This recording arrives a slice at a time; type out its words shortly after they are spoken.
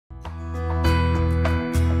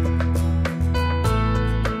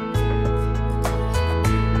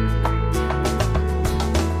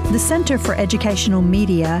The Center for Educational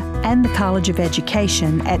Media and the College of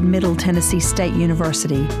Education at Middle Tennessee State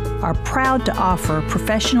University are proud to offer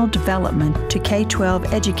professional development to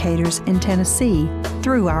K-12 educators in Tennessee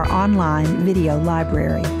through our online video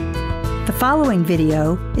library. The following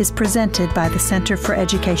video is presented by the Center for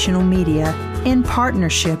Educational Media in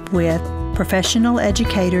partnership with Professional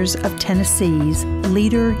Educators of Tennessee's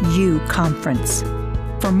Leader U Conference.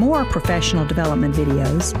 For more professional development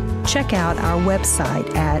videos, check out our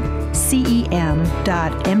website at cem.mtsu.edu.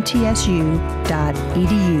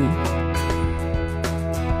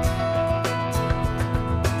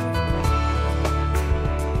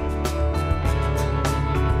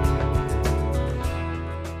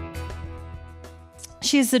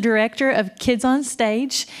 She's the director of Kids on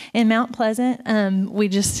Stage in Mount Pleasant. We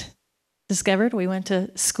just discovered we went to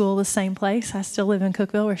school the same place. I still live in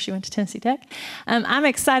Cookeville, where she went to Tennessee Tech. I'm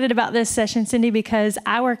excited about this session, Cindy, because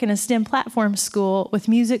I work in a STEM platform school with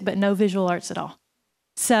music but no visual arts at all.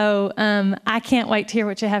 So I can't wait to hear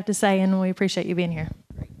what you have to say, and we appreciate you being here.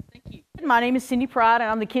 Great. Thank you. My name is Cindy Pride, and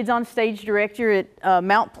I'm the Kids on Stage director at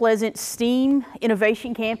Mount Pleasant STEAM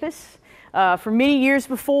Innovation Campus. For many years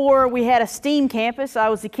before we had a STEAM campus, I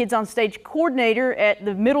was the Kids on Stage coordinator at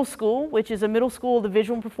the middle school, which is a middle school of the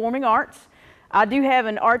Visual and Performing Arts. I do have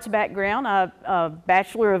an arts background. I'm a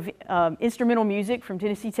Bachelor of Instrumental Music from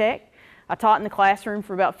Tennessee Tech. I taught in the classroom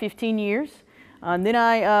for about 15 years. And then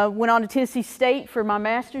I went on to Tennessee State for my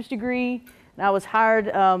master's degree, and I was hired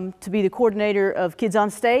to be the coordinator of Kids on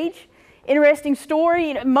Stage. Interesting story.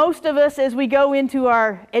 You know, most of us, as we go into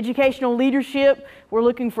our educational leadership, we're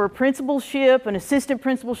looking for a principalship, an assistant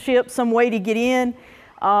principalship, some way to get in.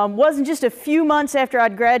 Wasn't just a few months after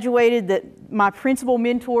I'd graduated that my principal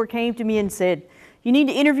mentor came to me and said, "You need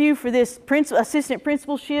to interview for this assistant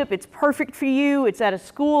principalship. It's perfect for you. It's at a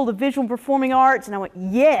school of the Visual and Performing Arts." And I went,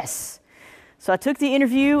 yes. So I took the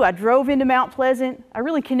interview. I drove into Mount Pleasant. I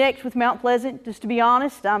really connect with Mount Pleasant, just to be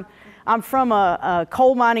honest. I'm from a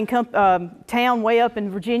coal mining town way up in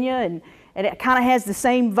Virginia, and it kind of has the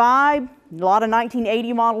same vibe, a lot of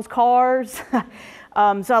 1980 models cars. So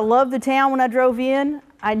I loved the town when I drove in.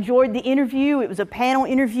 I enjoyed the interview. It was a panel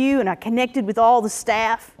interview, and I connected with all the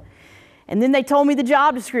staff. And then they told me the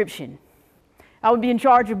job description. I would be in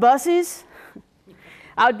charge of buses.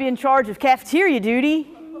 I would be in charge of cafeteria duty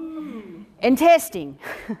and testing.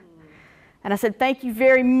 And I said, "Thank you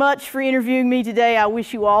very much for interviewing me today. I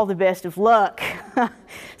wish you all the best of luck."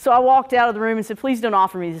 So I walked out of the room and said, "Please don't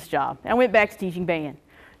offer me this job." And I went back to teaching band.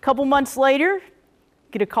 A couple months later,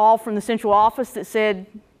 get a call from the central office that said,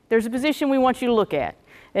 "There's a position we want you to look at."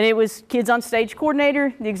 And it was Kids on Stage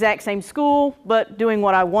coordinator, the exact same school, but doing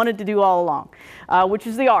what I wanted to do all along, which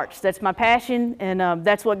is the arts. That's my passion, and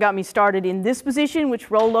that's what got me started in this position, which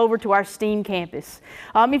rolled over to our STEAM campus.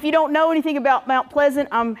 If you don't know anything about Mount Pleasant,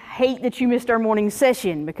 I hate that you missed our morning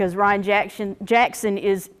session, because Ryan Jackson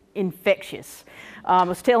is infectious. I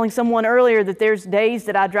was telling someone earlier that there's days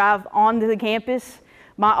that I drive onto the campus.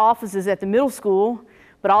 My office is at the middle school,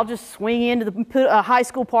 but I'll just swing into the high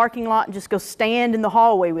school parking lot and just go stand in the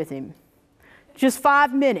hallway with him. Just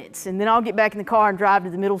 5 minutes, and then I'll get back in the car and drive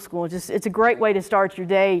to the middle school. It's a great way to start your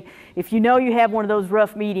day. If you know you have one of those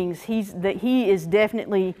rough meetings, he is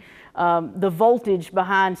definitely the voltage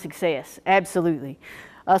behind success, absolutely.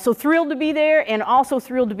 So thrilled to be there, and also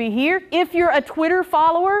thrilled to be here. If you're a Twitter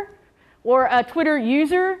follower or a Twitter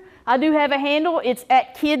user, I do have a handle. It's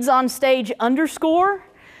at @kidsonstage_.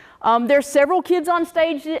 There's several Kids on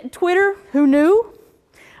Stage at Twitter. Who knew?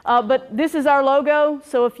 But this is our logo.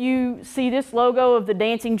 So if you see this logo of the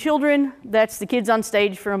dancing children, that's the Kids on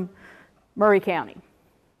Stage from Murray County.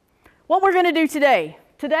 What we're going to do today.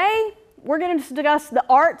 Today, we're going to discuss the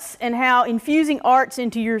arts and how infusing arts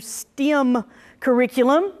into your STEM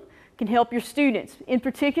curriculum can help your students. In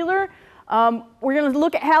particular, we're going to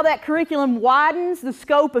look at how that curriculum widens the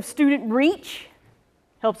scope of student reach.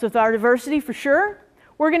 Helps with our diversity for sure.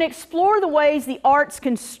 We're going to explore the ways the arts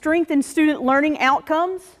can strengthen student learning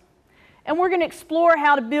outcomes, and we're going to explore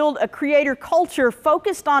how to build a creator culture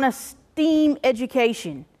focused on a STEAM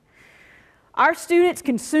education. Our students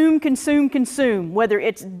consume, whether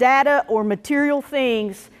it's data or material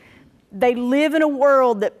things. They live in a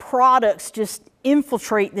world that products just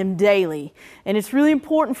infiltrate them daily, and it's really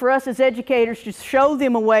important for us as educators to show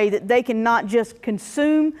them a way that they can not just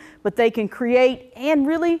consume, but they can create, and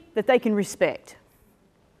really that they can respect.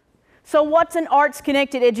 So what's an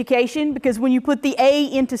arts-connected education? Because when you put the A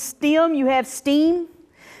into STEM, you have STEAM.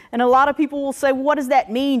 And a lot of people will say, well, what does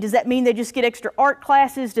that mean? Does that mean they just get extra art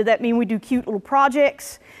classes? Does that mean we do cute little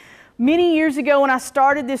projects? Many years ago when I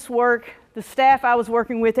started this work, the staff I was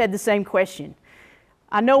working with had the same question.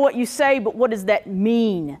 I know what you say, but what does that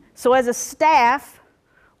mean? So as a staff,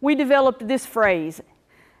 we developed this phrase.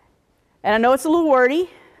 And I know it's a little wordy,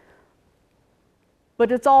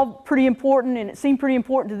 but it's all pretty important, and it seemed pretty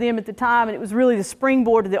important to them at the time, and it was really the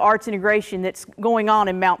springboard to the arts integration that's going on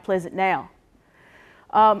in Mount Pleasant now.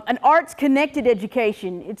 An arts-connected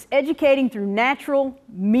education, it's educating through natural,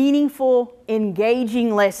 meaningful,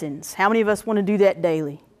 engaging lessons. How many of us want to do that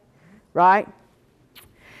daily? Right?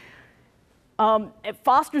 It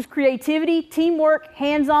fosters creativity, teamwork,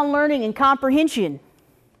 hands-on learning, and comprehension.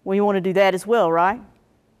 Well, you want to do that as well, right?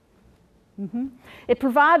 It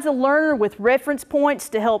provides a learner with reference points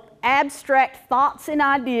to help abstract thoughts and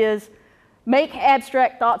ideas, make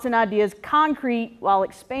abstract thoughts and ideas concrete while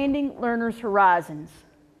expanding learners' horizons.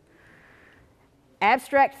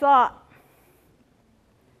 Abstract thought,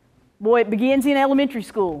 boy, it begins in elementary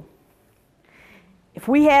school. If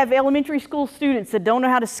we have elementary school students that don't know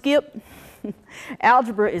how to skip,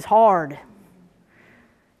 algebra is hard.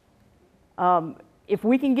 If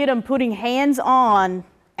we can get them putting hands on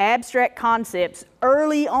abstract concepts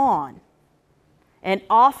early on and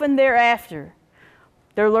often thereafter,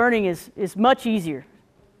 their learning is much easier,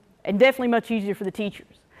 and definitely much easier for the teachers.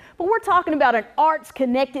 But we're talking about an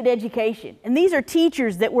arts-connected education, and these are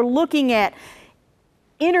teachers that were looking at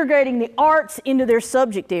integrating the arts into their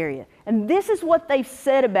subject area. And this is what they've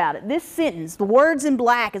said about it. This sentence, the words in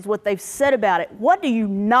black, is what they've said about it. What do you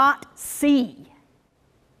not see?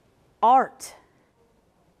 Art.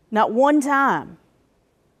 Not one time.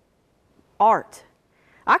 Art.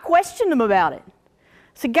 I questioned them about it.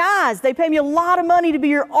 So guys, they pay me a lot of money to be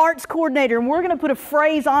your arts coordinator, and we're going to put a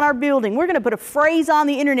phrase on our building. We're going to put a phrase on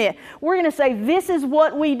the internet. We're going to say, this is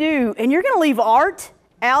what we do, and you're going to leave art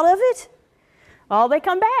out of it? Well, they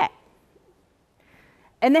come back.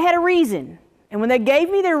 And they had a reason. And when they gave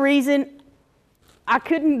me their reason, I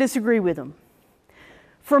couldn't disagree with them.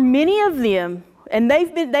 For many of them, and they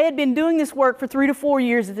had been doing this work for 3 to 4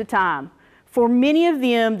 years at the time, for many of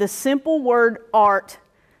them, the simple word art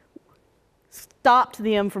stopped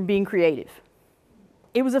them from being creative.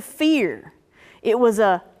 It was a fear. It was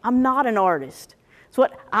a, I'm not an artist. So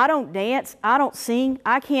what, I don't dance, I don't sing,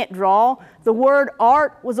 I can't draw. The word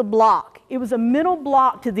art was a block. It was a mental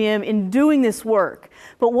block to them in doing this work.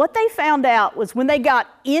 But what they found out was when they got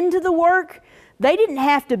into the work, they didn't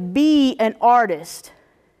have to be an artist.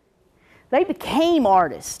 They became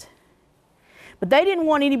artists. But they didn't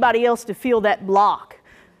want anybody else to feel that block.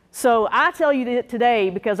 So I tell you that today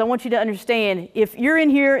because I want you to understand, if you're in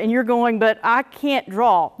here and you're going, but I can't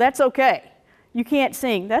draw, that's okay. You can't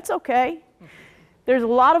sing, that's okay. There's a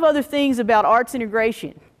lot of other things about arts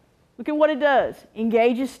integration. Look at what it does.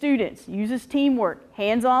 Engages students, uses teamwork,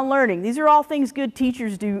 hands-on learning. These are all things good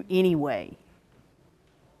teachers do anyway.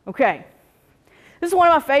 Okay. This is one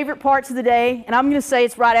of my favorite parts of the day, and I'm going to say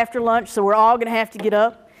it's right after lunch, so we're all going to have to get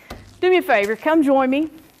up. Do me a favor, come join me.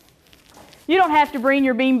 You don't have to bring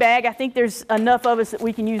your bean bag. I think there's enough of us that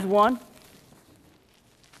we can use one.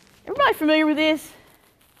 Everybody familiar with this?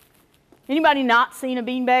 Anybody not seen a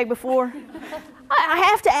bean bag before? I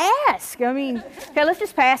have to ask. I mean, okay, let's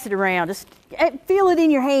just pass it around. Just feel it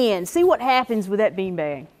in your hand. See what happens with that bean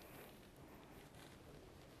bag.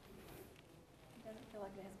 It doesn't feel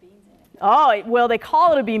like it has beans in it. Oh, well, they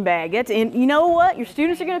call it a bean bag. And you know what? Your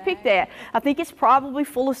students are going to pick that. I think it's probably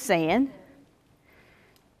full of sand.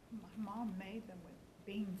 My mom made them with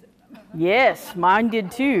beans in them. Yes, mine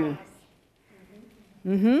did too.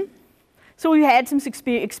 So we've had some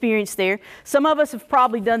experience there. Some of us have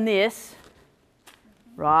probably done this.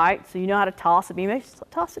 Right, so you know how to toss a bean bag. Just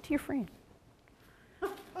toss it to your friend.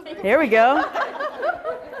 There we go.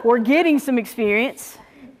 We're getting some experience.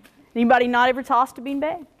 Anybody not ever tossed a bean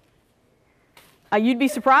bag? You'd be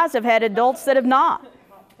surprised. I've had adults that have not.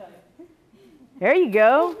 There you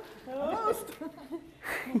go.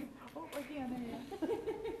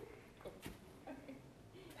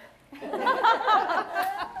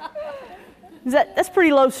 That's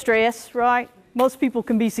pretty low stress, right? Most people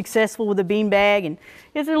can be successful with a bean bag, and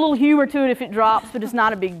there's a little humor to it if it drops, but it's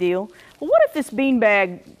not a big deal. But what if this bean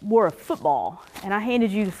bag were a football, and I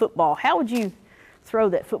handed you the football? How would you throw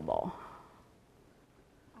that football?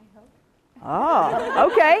 Oh,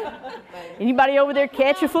 okay. Anybody over there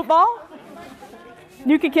catch a football?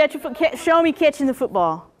 You can catch a football. Show me catching the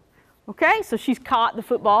football. Okay, so she's caught the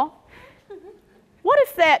football. What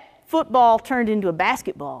if that football turned into a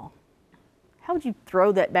basketball? How would you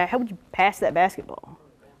throw that back? How would you pass that basketball?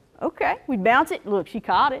 Okay, we'd bounce it. Look, she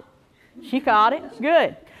caught it. She caught it.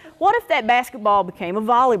 Good. What if that basketball became a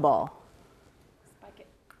volleyball? Spike it.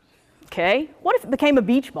 Okay. What if it became a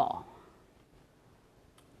beach ball?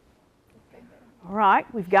 All right,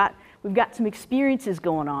 We've got some experiences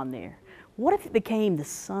going on there. What if it became the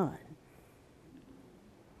sun?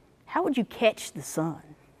 How would you catch the sun?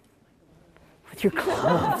 With your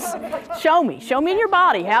gloves. Show me in your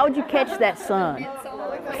body. How would you catch that sun?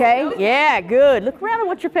 Okay, yeah, good. Look around at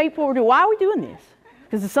what your people were doing. Why are we doing this?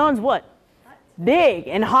 Because the sun's what? Big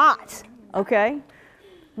and hot, okay?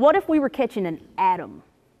 What if we were catching an atom?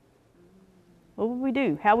 What would we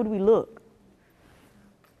do? How would we look?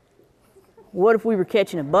 What if we were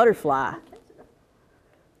catching a butterfly?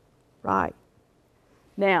 Right.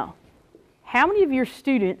 Now, how many of your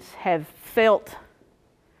students have felt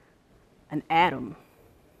an atom?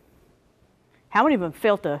 How many of them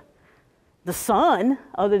felt the sun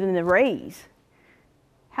other than the rays?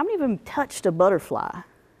 How many of them touched a butterfly?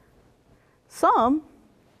 Some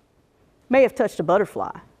may have touched a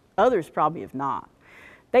butterfly. Others probably have not.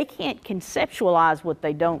 They can't conceptualize what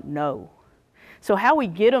they don't know. So how we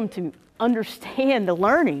get them to understand the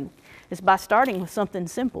learning is by starting with something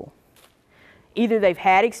simple. Either they've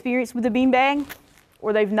had experience with the beanbag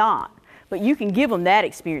or they've not. But you can give them that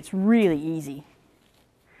experience really easy.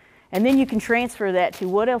 And then you can transfer that to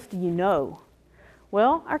what else do you know?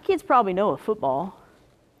 Well, our kids probably know a football,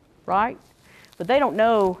 right? But they don't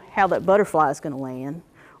know how that butterfly is going to land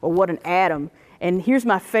or what an atom. And here's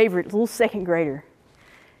my favorite little second grader.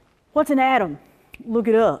 What's an atom? Look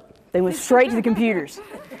it up. They went straight to the computers.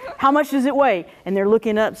 How much does it weigh? And they're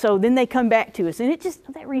looking up. So then they come back to us. And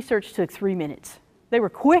that research took 3 minutes. They were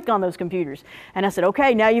quick on those computers. And I said,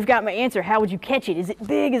 okay, now you've got my answer. How would you catch it? Is it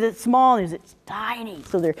big? Is it small? Is it tiny?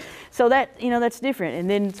 So that's different. And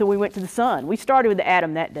then, so we went to the sun. We started with the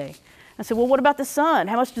atom that day. I said, well, what about the sun?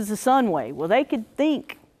 How much does the sun weigh? Well, they could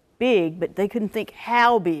think big, but they couldn't think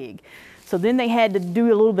how big. So then they had to do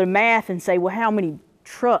a little bit of math and say, well, how many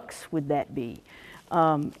trucks would that be?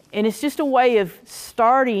 And it's just a way of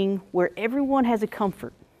starting where everyone has a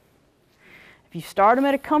comfort. If you start them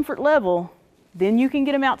at a comfort level, then you can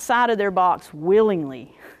get them outside of their box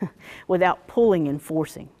willingly without pulling and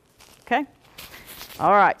forcing. Okay?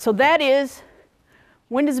 All right, so that is,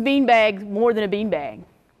 when does a beanbag more than a beanbag?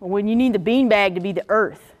 Well, when you need the beanbag to be the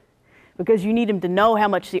earth, because you need them to know how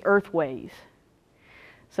much the earth weighs.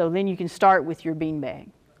 So then you can start with your beanbag.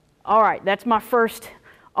 All right, that's my first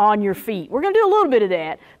on your feet. We're going to do a little bit of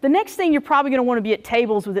that. The next thing, you're probably going to want to be at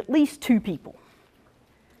tables with at least 2 people.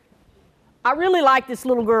 I really like this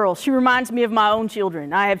little girl. She reminds me of my own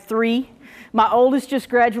children. I have 3. My oldest just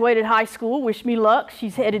graduated high school. Wish me luck.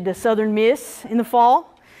 She's headed to Southern Miss in the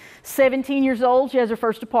fall. 17 years old. She has her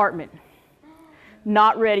first apartment.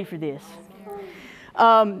 Not ready for this.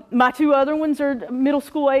 My 2 other ones are middle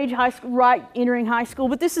school age, high school, right, entering high school.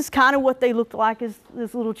 But this is kind of what they look like as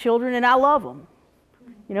little children, and I love them.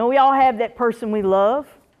 You know, we all have that person we love,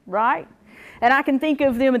 right? And I can think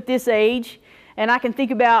of them at this age, and I can think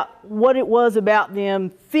about what it was about them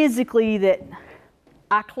physically that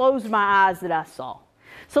I closed my eyes that I saw.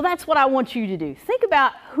 So that's what I want you to do. Think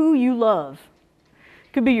about who you love.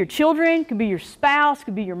 Could be your children, could be your spouse,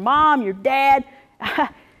 could be your mom, your dad,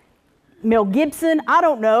 Mel Gibson, I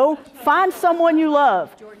don't know. Find someone you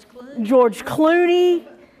love. George Clooney.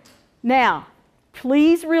 Now,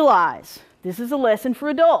 please realize this is a lesson for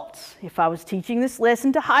adults. If I was teaching this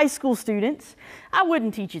lesson to high school students, I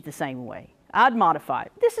wouldn't teach it the same way. I'd modify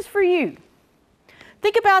it. This is for you.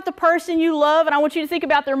 Think about the person you love, and I want you to think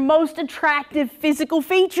about their most attractive physical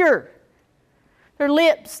feature. Their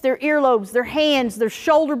lips, their earlobes, their hands, their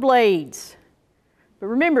shoulder blades. But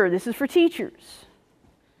remember, this is for teachers.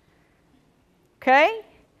 Okay?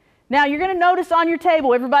 Now you're going to notice on your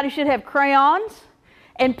table, everybody should have crayons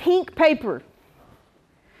and pink paper.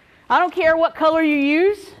 I don't care what color you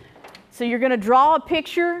use. So you're going to draw a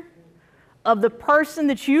picture of the person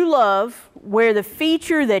that you love where the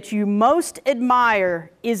feature that you most admire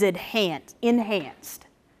is enhanced.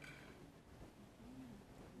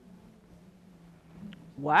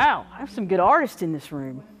 Wow, I have some good artists in this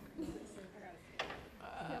room.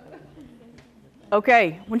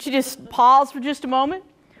 Okay, why don't you just pause for just a moment?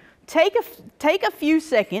 Take a few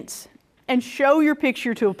seconds and show your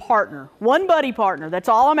picture to a partner, one buddy partner, that's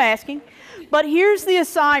all I'm asking. But here's the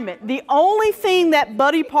assignment. The only thing that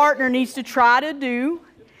buddy partner needs to try to do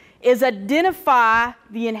is identify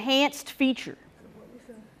the enhanced feature.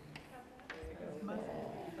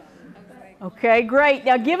 Okay, great.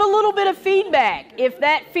 Now give a little bit of feedback. If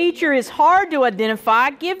that feature is hard to identify,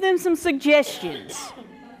 give them some suggestions.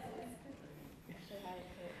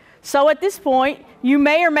 So at this point, you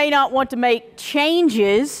may or may not want to make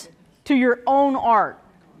changes to your own art.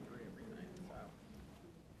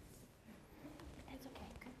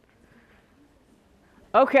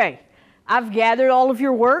 Okay, I've gathered all of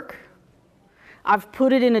your work. I've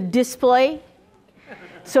put it in a display.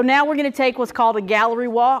 So now we're going to take what's called a gallery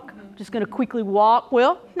walk. Just going to quickly walk,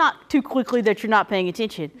 well, not too quickly that you're not paying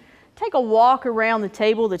attention. Take a walk around the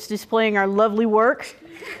table that's displaying our lovely work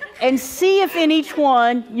and see if in each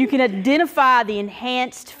one you can identify the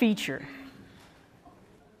enhanced feature.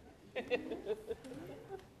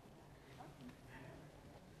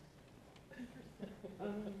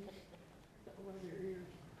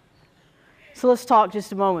 So let's talk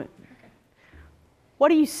just a moment. What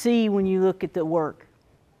do you see when you look at the work?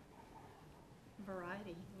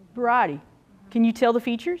 Variety. Can you tell the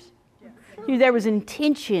features? Yeah. There was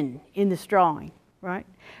intention in this drawing, right?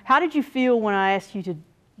 How did you feel when I asked you to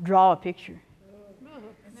draw a picture?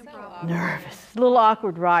 Nervous. A little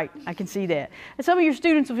awkward, right? I can see that. And some of your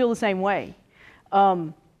students will feel the same way.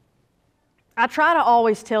 I try to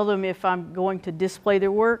always tell them if I'm going to display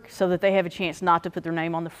their work so that they have a chance not to put their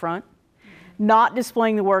name on the front. Not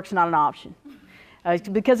displaying the work is not an option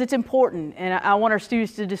because it's important, and I want our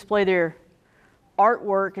students to display their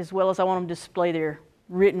artwork as well as I want them to display their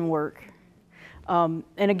written work. And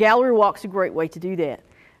a gallery walk's a great way to do that.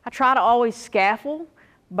 I try to always scaffold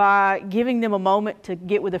by giving them a moment to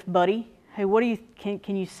get with a buddy. Hey, what do you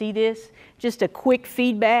can you see this? Just a quick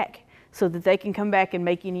feedback so that they can come back and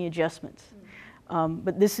make any adjustments.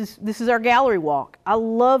 But this is our gallery walk. I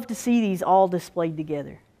love to see these all displayed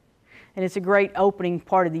together. And it's a great opening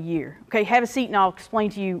part of the year. Okay, have a seat and I'll explain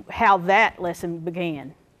to you how that lesson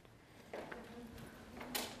began.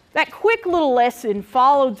 That quick little lesson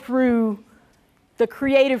followed through the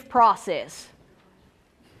creative process.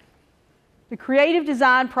 The creative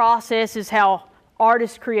design process is how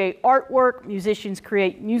artists create artwork, musicians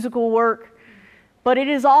create musical work, but it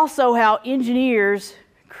is also how engineers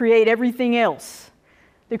create everything else.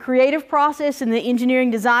 The creative process and the engineering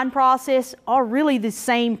design process are really the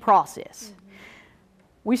same process.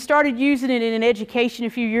 We started using it in education a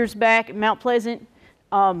few years back at Mount Pleasant.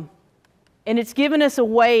 And it's given us a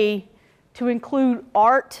way to include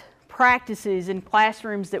art practices in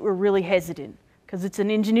classrooms that were really hesitant because it's an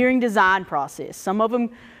engineering design process. Some of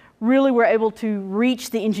them really were able to reach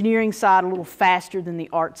the engineering side a little faster than the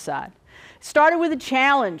art side. Started with a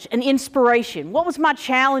challenge, an inspiration. What was my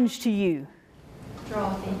challenge to you?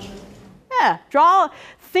 Draw a feature. Yeah,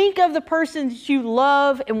 think of the person that you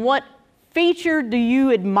love and what feature do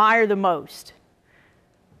you admire the most?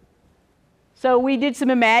 So we did some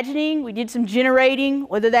imagining, we did some generating,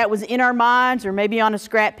 whether that was in our minds or maybe on a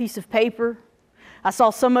scrap piece of paper. I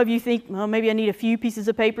saw some of you think, well, maybe I need a few pieces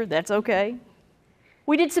of paper. That's okay.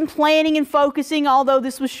 We did some planning and focusing, although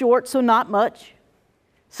this was short, so not much.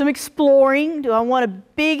 Some exploring. Do I want a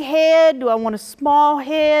big head? Do I want a small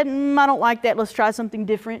head? I don't like that. Let's try something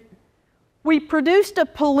different. We produced a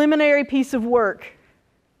preliminary piece of work,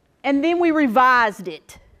 and then we revised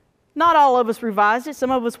it. Not all of us revised it.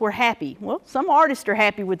 Some of us were happy. Well, some artists are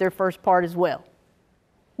happy with their first part as well.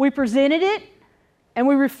 We presented it, and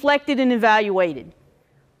we reflected and evaluated.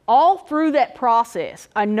 All through that process,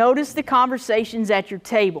 I noticed the conversations at your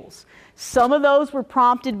tables. Some of those were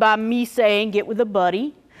prompted by me saying, get with a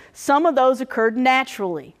buddy. Some of those occurred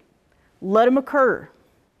naturally. Let them occur.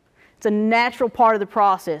 It's a natural part of the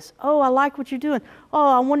process. Oh, I like what you're doing.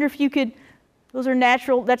 Oh, I wonder if you could, those are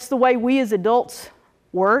natural. That's the way we as adults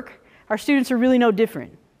work. Our students are really no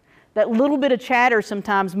different. That little bit of chatter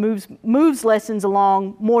sometimes moves lessons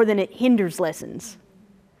along more than it hinders lessons.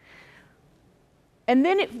 And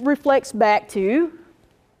then it reflects back to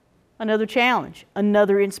another challenge,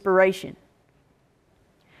 another inspiration.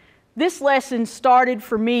 This lesson started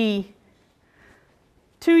for me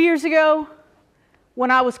 2 years ago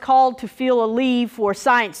when I was called to fill a leave for a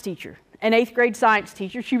science teacher, an 8th grade science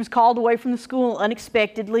teacher. She was called away from the school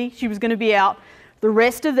unexpectedly. She was going to be out the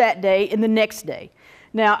rest of that day and the next day.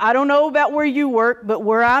 Now, I don't know about where you work, but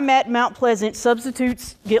where I'm at Mount Pleasant,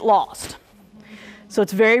 substitutes get lost. So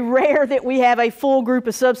it's very rare that we have a full group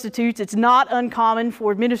of substitutes. It's not uncommon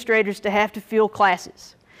for administrators to have to fill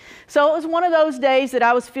classes. So it was one of those days that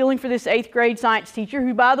I was filling for this 8th grade science teacher,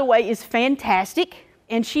 who, by the way, is fantastic,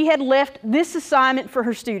 and she had left this assignment for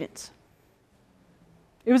her students.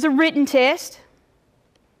 It was a written test.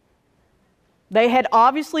 They had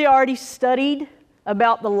obviously already studied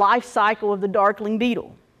about the life cycle of the darkling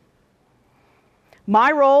beetle.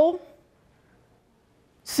 My role,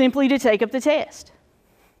 simply to take up the test.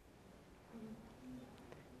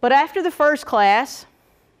 But after the first class,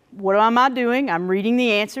 what am I doing? I'm reading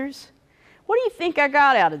the answers. What do you think I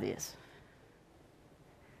got out of this?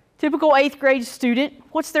 Typical 8th grade student,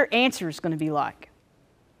 what's their answers going to be like?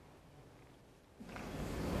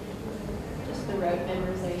 Just the rote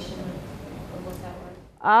memorization of what's that word?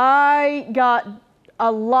 I got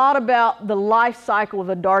a lot about the life cycle of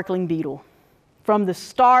a darkling beetle. From the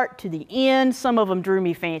start to the end. Some of them drew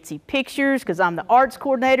me fancy pictures because I'm the arts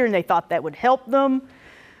coordinator and they thought that would help them.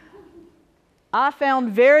 I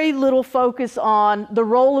found very little focus on the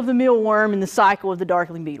role of the mealworm in the cycle of the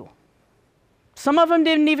darkling beetle. Some of them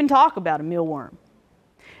didn't even talk about a mealworm.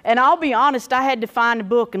 And I'll be honest, I had to find a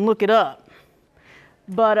book and look it up.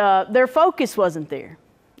 But their focus wasn't there.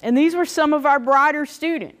 And these were some of our brighter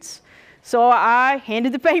students. So I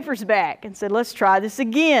handed the papers back and said, let's try this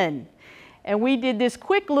again. And we did this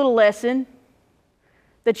quick little lesson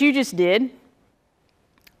that you just did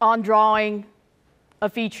on drawing a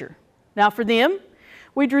feature. Now for them,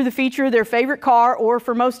 we drew the feature of their favorite car, or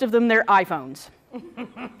for most of them, their iPhones.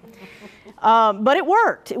 But it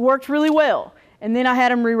worked. It worked really well. And then I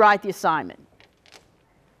had them rewrite the assignment.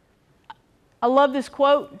 I love this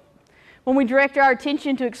quote. When we direct our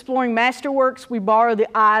attention to exploring masterworks, we borrow the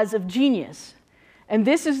eyes of genius. And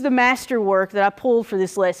this is the masterwork that I pulled for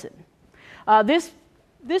this lesson.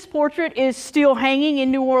 This portrait is still hanging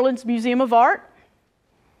in New Orleans Museum of Art.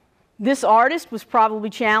 This artist was probably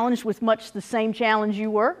challenged with much the same challenge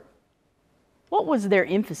you were. What was their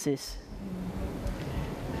emphasis?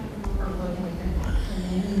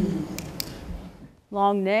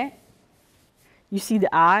 Long neck. You see the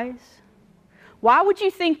eyes? Why would you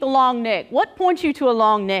think the long neck? What points you to a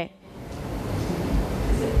long neck?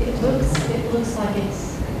 It looks like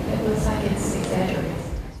it's exaggerated.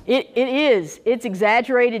 It is. It's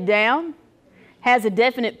exaggerated down, has a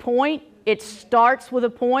definite point. It starts with a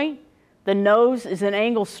point. The nose is an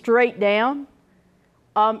angle straight down.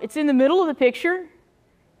 It's in the middle of the picture.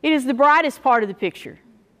 It is the brightest part of the picture.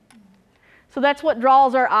 So that's what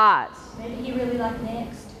draws our eyes. Maybe he really liked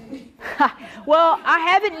necks too. Well, I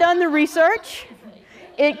haven't done the research.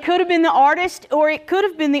 It could have been the artist, or it could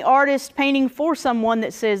have been the artist painting for someone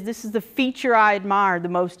that says, this is the feature I admire the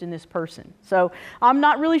most in this person. So I'm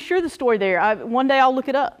not really sure the story there. One day I'll look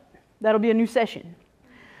it up. That'll be a new session.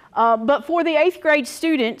 But for the 8th grade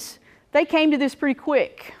students, they came to this pretty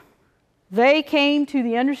quick. They came to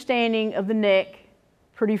the understanding of the neck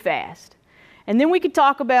pretty fast. And then we could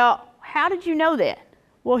talk about, how did you know that?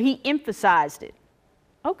 Well, he emphasized it.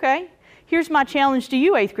 Okay. Here's my challenge to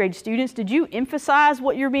you, 8th grade students. Did you emphasize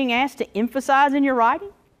what you're being asked to emphasize in your writing?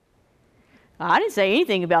 I didn't say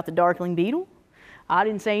anything about the darkling beetle. I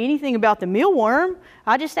didn't say anything about the mealworm.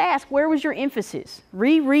 I just asked, where was your emphasis?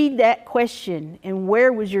 Reread that question, and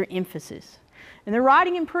where was your emphasis? And their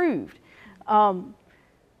writing improved. So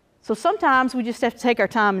sometimes we just have to take our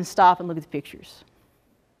time and stop and look at the pictures.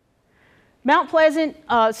 Mount Pleasant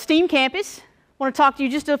STEAM campus. I want to talk to you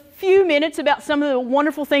just a few minutes about some of the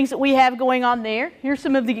wonderful things that we have going on there. Here's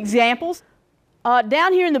some of the examples.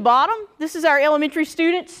 Down here in the bottom, this is our elementary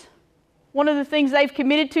students. One of the things they've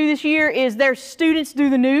committed to this year is their students do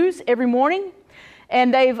the news every morning.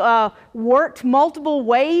 And they've worked multiple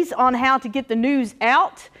ways on how to get the news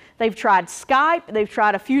out. They've tried Skype, they've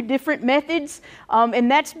tried a few different methods, and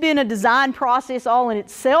that's been a design process all in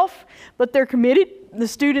itself, but they're committed. The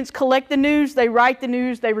students collect the news, they write the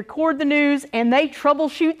news, they record the news, and they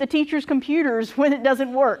troubleshoot the teachers' computers when it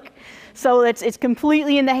doesn't work. So it's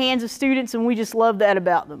completely in the hands of students, and we just love that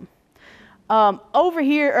about them. Over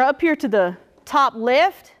here, or up here to the top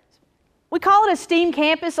left, we call it a STEAM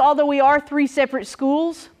campus, although we are 3 separate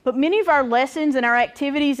schools, but many of our lessons and our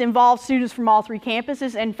activities involve students from all 3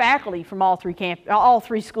 campuses and faculty from all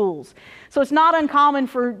 3 schools. So it's not uncommon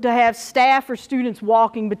to have staff or students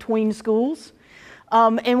walking between schools.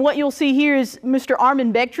 And what you'll see here is Mr.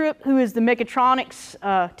 Armin Begtrup, who is the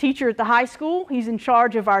mechatronics teacher at the high school. He's in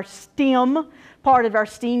charge of our STEM part of our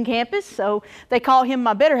STEAM campus, so they call him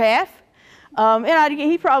my better half, and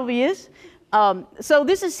he probably is. So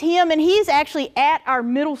this is him, and he's actually at our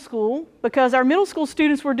middle school because our middle school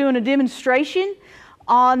students were doing a demonstration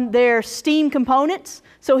on their STEAM components.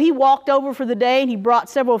 So he walked over for the day, and he brought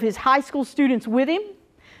several of his high school students with him.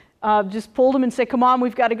 Just pulled them and said, come on,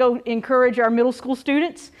 we've got to go encourage our middle school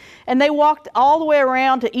students. And they walked all the way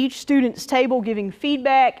around to each student's table giving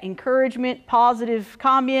feedback, encouragement, positive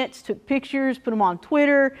comments, took pictures, put them on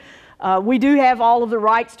Twitter. We do have all of the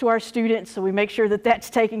rights to our students, so we make sure that that's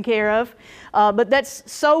taken care of. But that's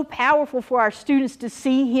so powerful for our students to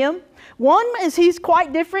see him. One is he's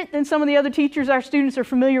quite different than some of the other teachers our students are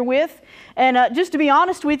familiar with. And just to be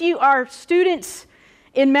honest with you, our students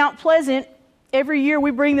in Mount Pleasant, every year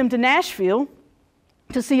we bring them to Nashville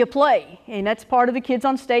to see a play, and that's part of the Kids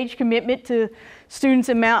on Stage commitment to students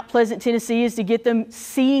in Mount Pleasant, Tennessee, is to get them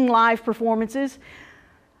seeing live performances.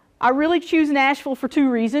 I really choose Nashville for 2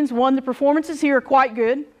 reasons. One, the performances here are quite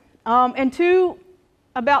good, and 2,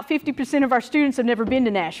 about 50% of our students have never been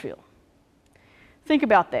to Nashville. Think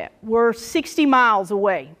about that. We're 60 miles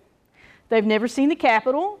away. They've never seen the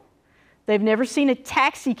Capitol. They've never seen a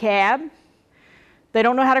taxi cab. They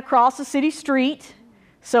don't know how to cross a city street.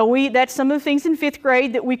 So that's some of the things in 5th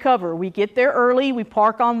grade that we cover. We get there early. We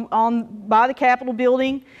park by the Capitol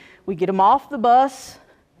building. We get them off the bus.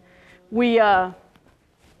 We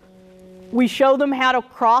show them how to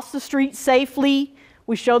cross the street safely.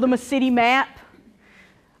 We show them a city map.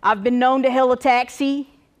 I've been known to hail a taxi,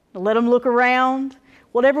 to let them look around.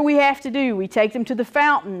 Whatever we have to do, we take them to the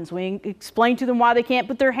fountains. We explain to them why they can't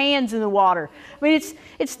put their hands in the water. I mean,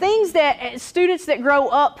 it's things that students that grow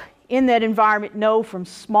up in that environment know from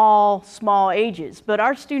small ages. But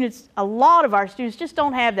our students, a lot of our students just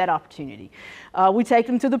don't have that opportunity. We take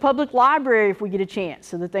them to the public library if we get a chance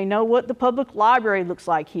so that they know what the public library looks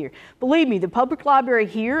like here. Believe me, the public library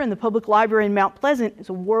here and the public library in Mount Pleasant is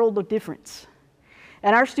a world of difference.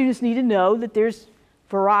 And our students need to know that there's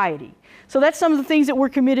variety. So that's some of the things that we're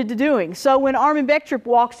committed to doing. So when Armin Bechtrip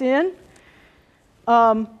walks in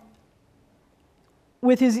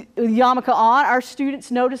with his yarmulke on, our students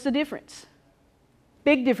notice the difference.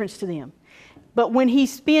 Big difference to them. But when he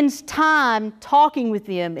spends time talking with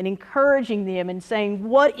them and encouraging them and saying,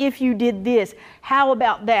 what if you did this? How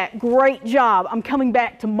about that? Great job. I'm coming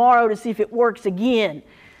back tomorrow to see if it works again.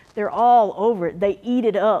 They're all over it. They eat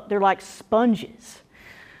it up. They're like sponges.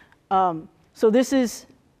 So this is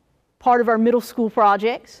part of our middle school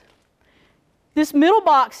projects. This middle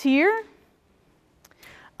box here,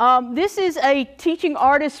 this is a teaching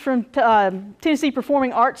artist from Tennessee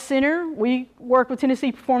Performing Arts Center. We work with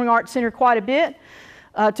Tennessee Performing Arts Center quite a bit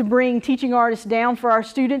to bring teaching artists down for our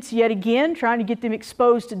students yet again, trying to get them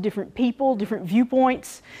exposed to different people, different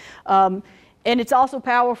viewpoints. And it's also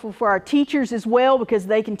powerful for our teachers as well because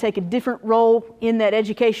they can take a different role in that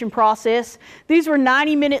education process. These were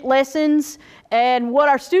 90-minute lessons, and what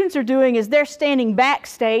our students are doing is they're standing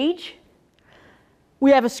backstage.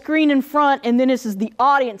 We have a screen in front, and then this is the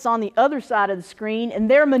audience on the other side of the screen, and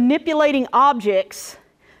they're manipulating objects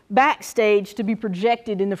backstage to be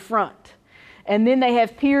projected in the front. And then they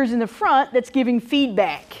have peers in the front that's giving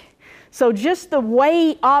feedback. So just the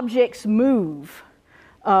way objects move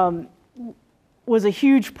was a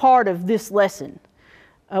huge part of this lesson.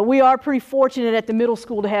 We are pretty fortunate at the middle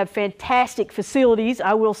school to have fantastic facilities,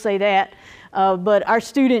 I will say that, but our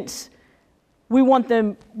students, we want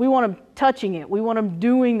them touching it. We want them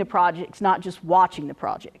doing the projects, not just watching the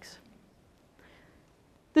projects.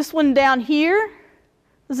 This one down here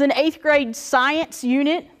was an 8th grade science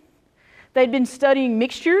unit. They'd been studying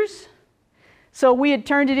mixtures, so we had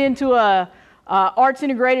turned it into a arts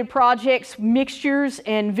integrated projects, mixtures,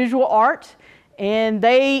 and visual art. And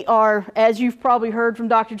they are, as you've probably heard from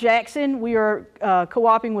Dr. Jackson, we are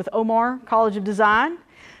co-oping with Omar College of Design.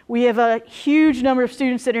 We have a huge number of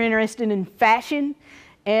students that are interested in fashion,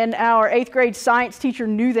 and our 8th grade science teacher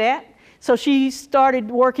knew that. So she started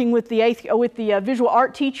working with the visual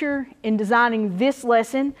art teacher in designing this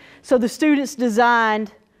lesson. So the students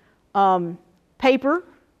designed paper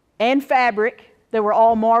and fabric that were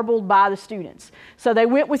all marbled by the students. So they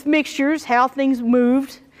went with mixtures, how things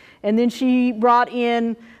moved. And then she brought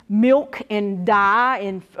in milk and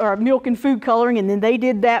dye, or milk and food coloring, and then they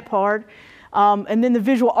did that part. And then the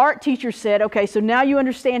visual art teacher said, okay, so now you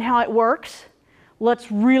understand how it works.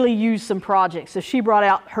 Let's really use some projects. So she brought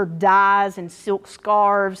out her dyes and silk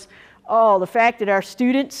scarves. Oh, the fact that our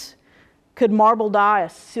students could marble dye a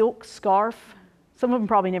silk scarf. Some of them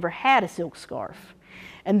probably never had a silk scarf.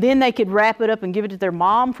 And then they could wrap it up and give it to their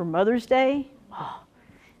mom for Mother's Day. Oh,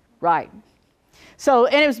 right. So,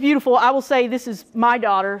 and it was beautiful. I will say this is my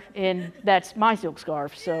daughter, and that's my silk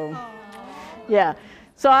scarf. So, yeah.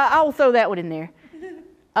 So I will throw that one in there.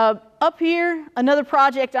 Up here, another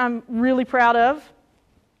project I'm really proud of.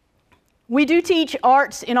 We do teach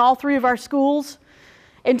arts in all 3 of our schools.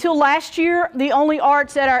 Until last year, the only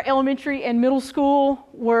arts at our elementary and middle school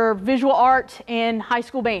were visual art and high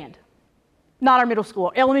school band. Not our middle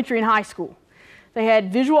school, elementary and high school. They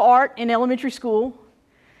had visual art in elementary school.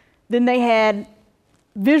 Then they had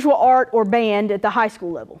visual art or band at the high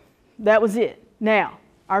school level. That was it. Now,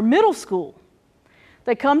 our middle school,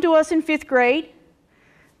 they come to us in 5th grade.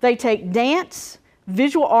 They take dance,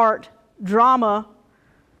 visual art, drama,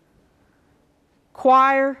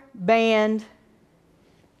 choir, band,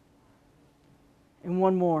 and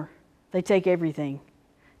one more. They take everything.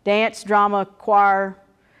 Dance, drama, choir,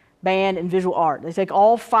 band, and visual art. They take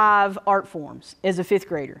all 5 art forms as a 5th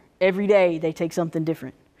grader. Every day they take something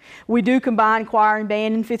different. We do combine choir and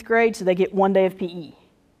band in 5th grade, so they get 1 day of PE.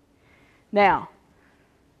 Now,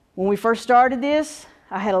 when we first started this,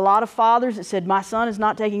 I had a lot of fathers that said, my son is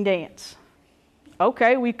not taking dance.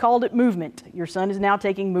 Okay, we called it movement. Your son is now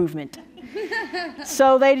taking movement.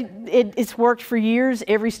 So it's worked for years.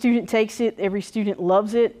 Every student takes it. Every student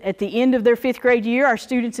loves it. At the end of their 5th grade year, our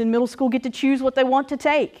students in middle school get to choose what they want to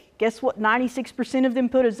take. Guess what 96% of them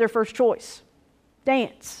put as their first choice?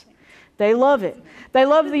 Dance. They love it. They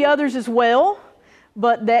love the others as well,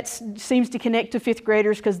 but that seems to connect to 5th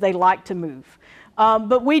graders because they like to move.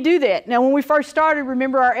 But we do that. Now, when we first started,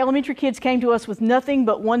 remember our elementary kids came to us with nothing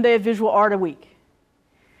but 1 day of visual art a week.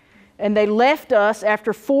 And they left us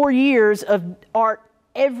after 4 years of art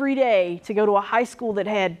every day to go to a high school that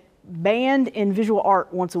had band and visual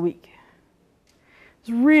art once a week.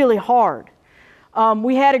 It was really hard.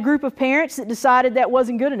 We had a group of parents that decided that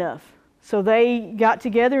wasn't good enough. So they got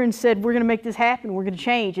together and said, we're going to make this happen. We're going to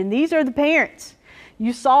change. And these are the parents.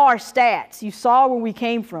 You saw our stats. You saw where we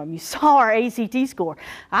came from. You saw our ACT score.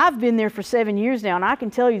 I've been there for 7 years now, and I can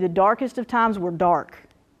tell you the darkest of times were dark.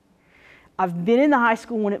 I've been in the high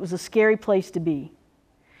school when it was a scary place to be.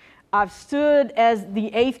 I've stood as the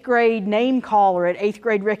 8th grade name caller at 8th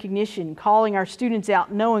grade recognition, calling our students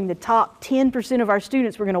out, knowing the top 10% of our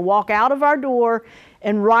students were going to walk out of our door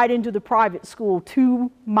and right into the private school 2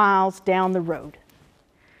 miles down the road.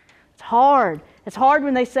 It's hard. It's hard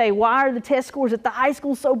when they say, why are the test scores at the high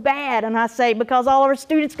school so bad? And I say, because all of our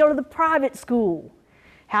students go to the private school.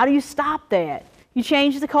 How do you stop that? You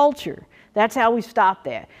change the culture. That's how we stopped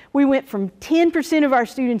that. We went from 10% of our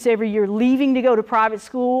students every year leaving to go to private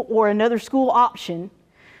school or another school option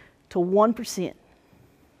to 1%.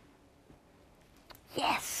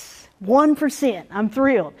 Yes, 1%. I'm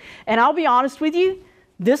thrilled. And I'll be honest with you,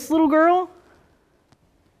 this little girl,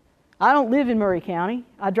 I don't live in Murray County.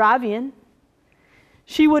 I drive in.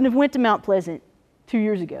 She wouldn't have went to Mount Pleasant 2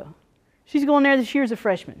 years ago. She's going there this year as a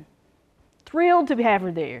freshman. Thrilled to have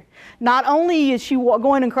her there. Not only is she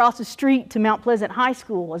going across the street to Mount Pleasant High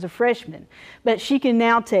School as a freshman, but she can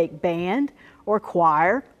now take band or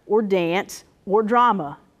choir or dance or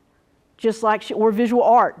drama, just like or visual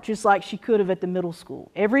art, just like she could have at the middle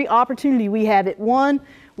school. Every opportunity we have at one,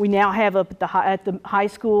 we now have up at the high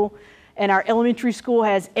school, and our elementary school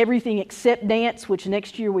has everything except dance, which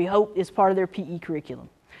next year we hope is part of their PE curriculum.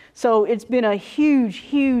 So it's been a huge,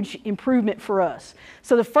 huge improvement for us.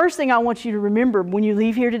 So the first thing I want you to remember when you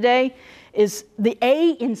leave here today is the A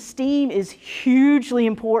in STEAM is hugely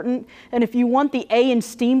important. And if you want the A in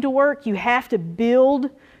STEAM to work, you have to build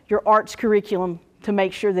your arts curriculum to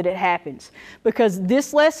make sure that it happens. Because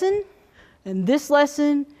this lesson, and this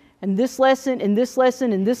lesson, and this lesson, and this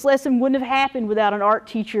lesson, and this lesson wouldn't have happened without an art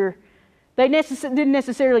teacher. They didn't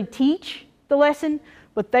necessarily teach the lesson,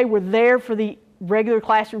 but they were there for the regular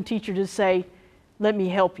classroom teacher to say, let me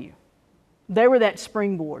help you. They were that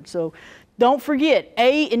springboard. So don't forget,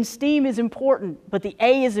 A in STEAM is important, but the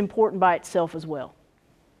A is important by itself as well.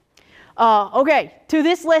 Okay, to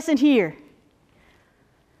this lesson here.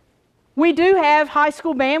 We do have high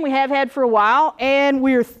school band, we have had for a while, and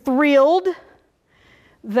we're thrilled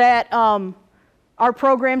that our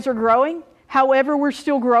programs are growing. However, we're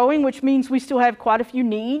still growing, which means we still have quite a few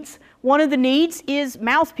needs. One of the needs is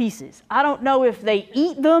mouthpieces. I don't know if they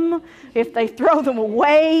eat them, if they throw them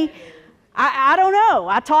away. I don't know.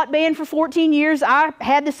 I taught band for 14 years. I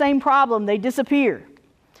had the same problem. They disappear.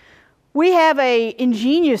 We have an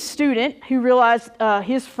ingenious student who realized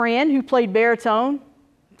his friend who played baritone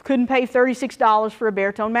couldn't pay $36 for a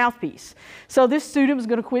baritone mouthpiece. So this student was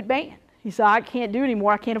going to quit band. He said, I can't do it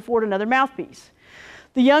anymore. I can't afford another mouthpiece.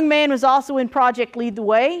 The young man was also in Project Lead the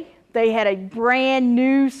Way. They had a brand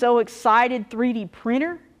new, so excited 3D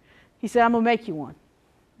printer. He said, I'm going to make you one.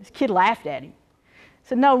 This kid laughed at him. He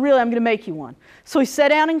said, no, really, I'm going to make you one. So he sat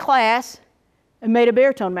down in class and made a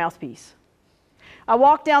baritone mouthpiece. I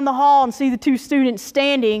walked down the hall and see the two students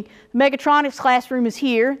standing. The mechatronics classroom is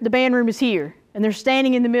here, the band room is here, and they're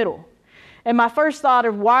standing in the middle. And my first thought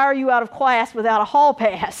of, why are you out of class without a hall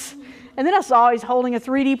pass? And then I saw he's holding a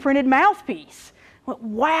 3D printed mouthpiece. I went,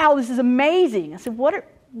 wow, this is amazing. I said,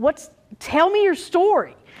 tell me your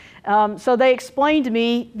story. So they explained to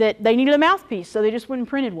me that they needed a mouthpiece, so they just went and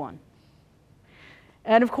printed one.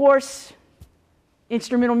 And of course,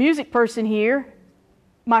 instrumental music person here,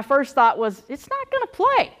 my first thought was, it's not going to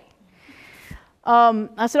play.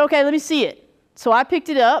 I said, okay, let me see it. So I picked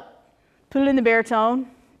it up, put it in the baritone,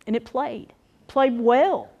 and it played. Played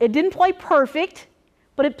well. It didn't play perfect,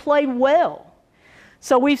 but it played well.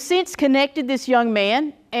 So we've since connected this young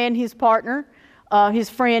man and his partner, his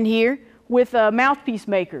friend here, with a mouthpiece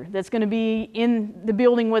maker that's going to be in the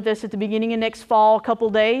building with us at the beginning of next fall, a couple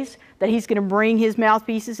days, that he's going to bring his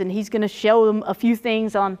mouthpieces and he's going to show them a few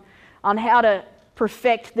things on how to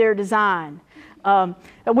perfect their design.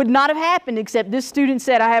 It would not have happened except this student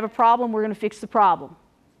said, I have a problem, we're going to fix the problem.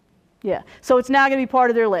 Yeah, so it's now going to be part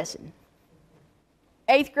of their lesson.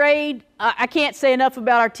 8th grade, I can't say enough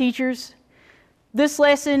about our teachers. This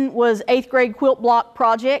lesson was 8th grade quilt block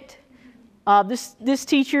project. This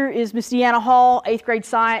teacher is Miss Deanna Hall, 8th grade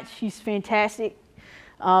science. She's fantastic.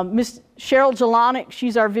 Miss Cheryl Jelonic,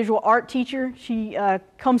 she's our visual art teacher. She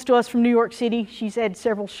comes to us from New York City. She's had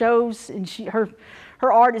several shows, and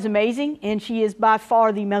her art is amazing, and she is by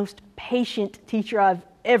far the most patient teacher I've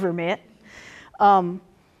ever met.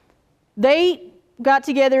 They got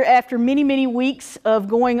together after many, many weeks of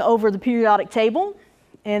going over the periodic table,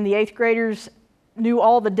 and the 8th graders knew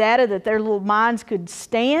all the data that their little minds could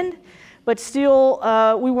stand, but still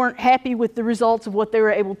we weren't happy with the results of what they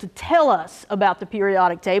were able to tell us about the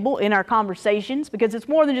periodic table in our conversations, because it's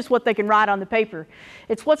more than just what they can write on the paper.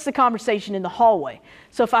 It's what's the conversation in the hallway.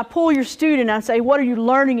 So if I pull your student and I say, what are you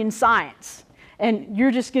learning in science? And you're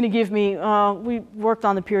just going to give me, we worked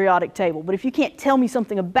on the periodic table. But if you can't tell me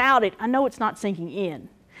something about it, I know it's not sinking in.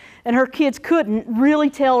 And her kids couldn't really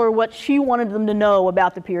tell her what she wanted them to know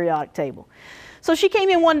about the periodic table. So she came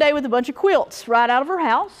in one day with a bunch of quilts right out of her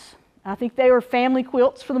house. I think they were family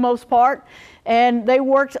quilts for the most part. And they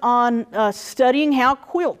worked on studying how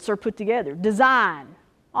quilts are put together, design,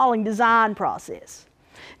 all in design process.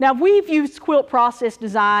 Now, we've used quilt process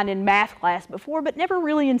design in math class before, but never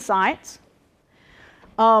really in science.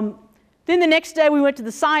 Then the next day we went to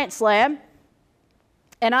the science lab,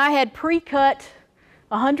 and I had pre-cut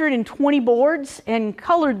 120 boards and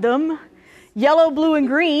colored them yellow, blue, and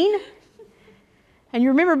green. And you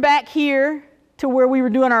remember back here to where we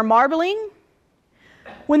were doing our marbling?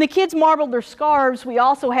 When the kids marbled their scarves, we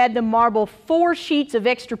also had them marble 4 sheets of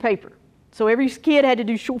extra paper. So every kid had to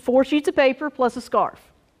do 4 sheets of paper plus a scarf.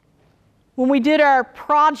 When we did our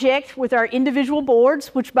project with our individual boards,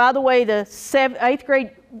 which, by the way, the 8th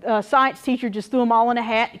grade science teacher just threw them all in a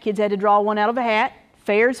hat. The kids had to draw one out of a hat.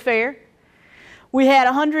 Fair is fair. We had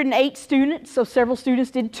 108 students, so several students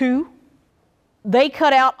did 2. They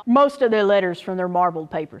cut out most of their letters from their marbled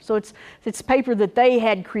paper. So it's paper that they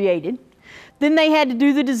had created. Then they had to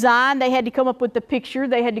do the design. They had to come up with the picture.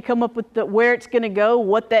 They had to come up with where it's going to go,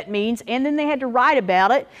 what that means, and then they had to write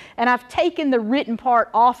about it. And I've taken the written part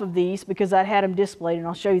off of these because I had them displayed, and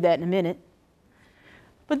I'll show you that in a minute.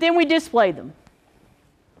 But then we displayed them.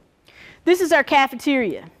 This is our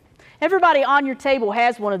cafeteria. Everybody on your table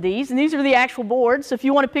has one of these, and these are the actual boards. So if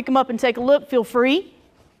you want to pick them up and take a look, feel free.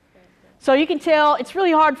 So you can tell, it's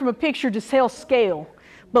really hard from a picture to tell scale.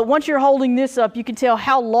 But once you're holding this up, you can tell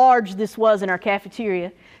how large this was in our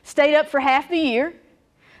cafeteria. Stayed up for half the year.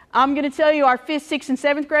 I'm going to tell you our 5th, 6th, and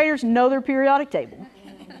 7th graders know their periodic table.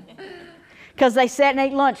 Because they sat and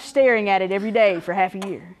ate lunch staring at it every day for half a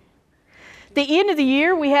year. At the end of the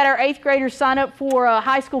year, we had our 8th graders sign up for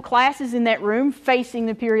high school classes in that room facing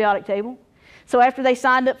the periodic table. So after they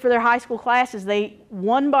signed up for their high school classes, they,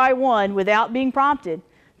 one by one, without being prompted,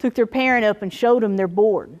 took their parent up and showed them their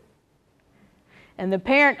board. And the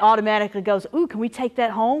parent automatically goes, ooh, can we take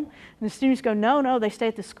that home? And the students go, no, they stay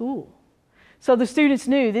at the school. So the students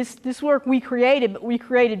knew this work we created, but we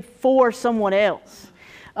created for someone else.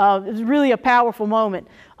 It was really a powerful moment.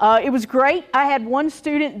 It was great. I had one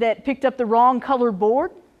student that picked up the wrong color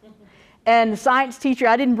board. And the science teacher,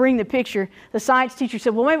 I didn't bring the picture. The science teacher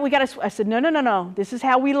said, well, maybe we got to, I said, no. This is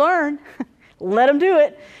how we learn. Let them do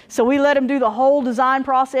it. So we let them do the whole design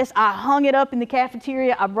process. I hung it up in the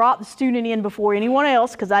cafeteria. I brought the student in before anyone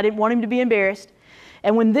else because I didn't want him to be embarrassed.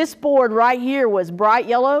 And when this board right here was bright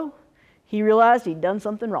yellow, he realized he'd done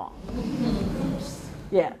something wrong.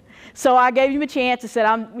 Yeah. So I gave him a chance. I said,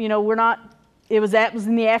 that was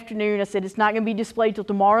in the afternoon. I said, it's not going to be displayed till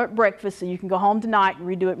tomorrow at breakfast, so you can go home tonight and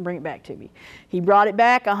redo it and bring it back to me. He brought it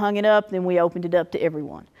back. I hung it up. Then we opened it up to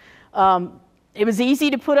everyone. It was easy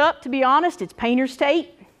to put up, to be honest. It's painter's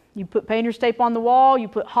tape. You put painter's tape on the wall. You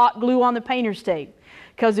put hot glue on the painter's tape.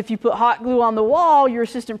 Because if you put hot glue on the wall, your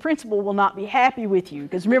assistant principal will not be happy with you.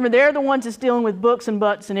 Because remember, they're the ones that's dealing with books and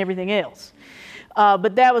butts and everything else.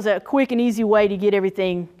 But that was a quick and easy way to get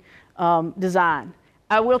everything designed.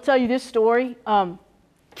 I will tell you this story.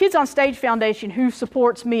 Kids on Stage Foundation, who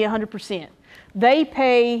supports me 100%, they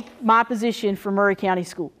pay my position for Maury County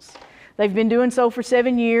Schools. They've been doing so for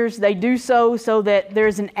 7 years. They do so that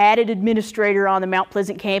there's an added administrator on the Mount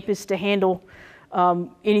Pleasant campus to handle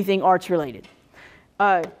anything arts related.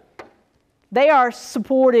 They are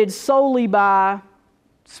supported solely by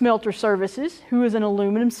Smelter Services, who is an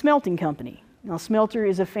aluminum smelting company. Now, Smelter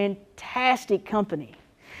is a fantastic company.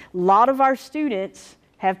 A lot of our students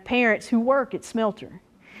have parents who work at Smelter.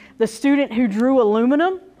 The student who drew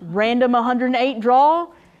aluminum, random 108 draw,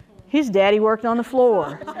 His daddy worked on the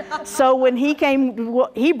floor. So when he came,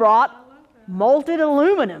 he brought molted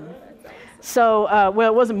aluminum. So, well,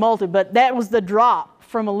 it wasn't molted, but that was the drop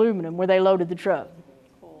from aluminum where they loaded the truck.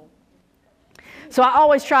 So I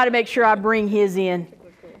always try to make sure I bring his in,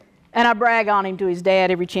 and I brag on him to his dad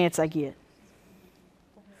every chance I get.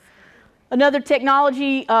 Another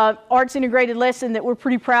technology arts integrated lesson that we're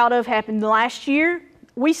pretty proud of happened last year.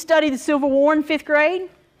 We studied the Civil War in 5th grade.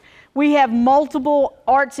 We have multiple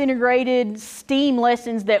arts integrated STEAM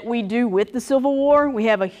lessons that we do with the Civil War. We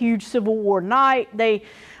have a huge Civil War night.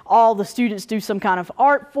 All the students do some kind of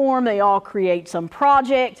art form. They all create some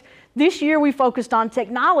project. This year we focused on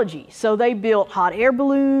technology. So they built hot air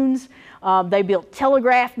balloons. They built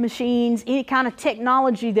telegraph machines, any kind of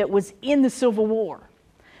technology that was in the Civil War.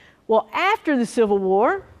 Well, after the Civil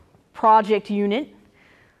War, project unit,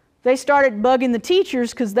 they started bugging the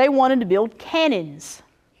teachers because they wanted to build cannons.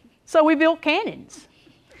 So we built cannons.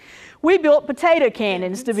 We built potato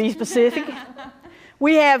cannons, to be specific.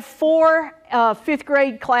 We have 4 5th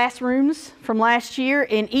grade classrooms from last year,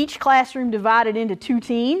 and each classroom divided into 2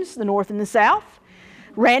 teams, the North and the South.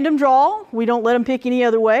 Random draw. We don't let them pick any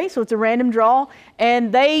other way, so it's a random draw.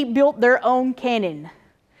 And they built their own cannon.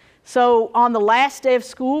 So on the last day of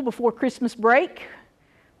school before Christmas break,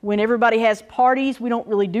 when everybody has parties, we don't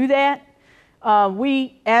really do that.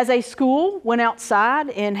 We, as a school, went outside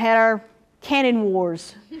and had our cannon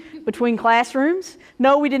wars between classrooms.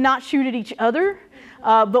 No, we did not shoot at each other,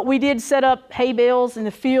 but we did set up hay bales in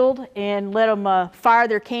the field and let them fire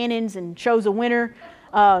their cannons and chose a winner.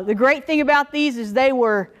 The great thing about these is they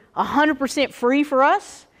were 100% free for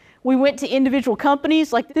us. We went to individual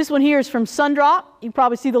companies, like this one here is from Sundrop. You can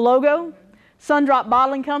probably see the logo. Sundrop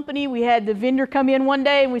Bottling Company. We had the vendor come in one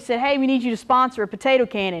day and we said, hey, we need you to sponsor a potato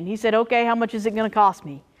cannon. He said, okay, how much is it going to cost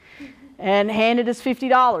me? And handed us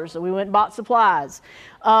 $50. So we went and bought supplies.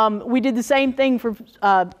 We did the same thing for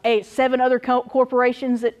 7 other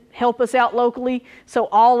corporations that help us out locally. So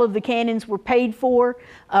all of the cannons were paid for.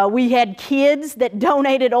 We had kids that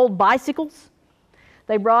donated old bicycles.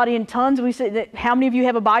 They brought in tons. We said, how many of you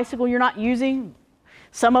have a bicycle you're not using?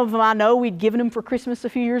 Some of them I know we'd given them for Christmas a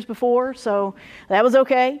few years before, so that was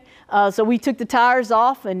okay. So we took the tires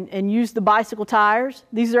off and used the bicycle tires.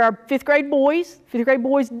 These are our 5th grade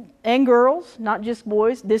boys and girls, not just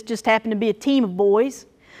boys. This just happened to be a team of boys.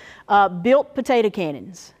 Built potato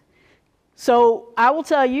cannons. So I will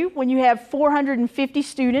tell you, when you have 450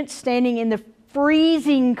 students standing in the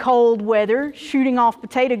freezing cold weather shooting off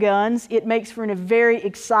potato guns, it makes for a very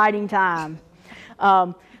exciting time.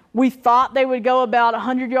 We thought they would go about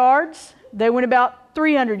 100 yards. They went about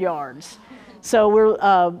 300 yards. So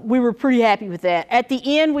we were pretty happy with that. At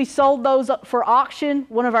the end, we sold those for auction.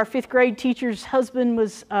 One of our 5th grade teachers' husband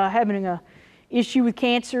was having an issue with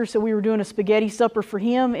cancer, so we were doing a spaghetti supper for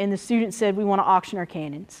him, and the students said, we want to auction our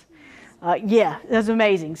cannons. Yeah, that's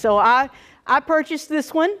amazing. So I purchased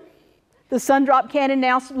this one. The Sundrop cannon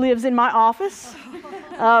now lives in my office.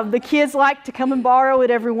 The kids like to come and borrow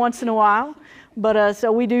it every once in a while. But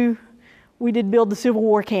so we did build the Civil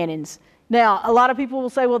War cannons. Now, a lot of people will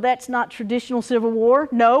say, well, that's not traditional Civil War.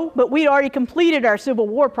 No, but we'd already completed our Civil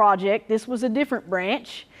War project. This was a different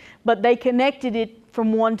branch, but they connected it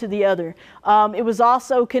from one to the other. It was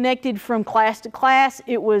also connected from class to class.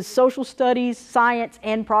 It was social studies, science,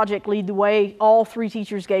 and project lead the way. All 3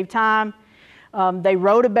 teachers gave time. They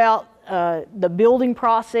wrote about the building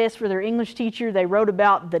process for their English teacher. They wrote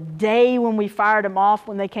about the day when we fired them off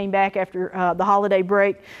when they came back after the holiday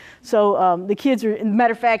break. So the kids are, as a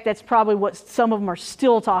matter of fact, that's probably what some of them are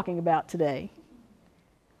still talking about today.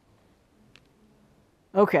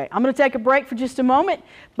 Okay, I'm going to take a break for just a moment,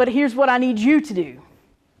 but here's what I need you to do.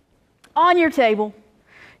 On your table,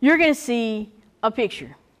 you're going to see a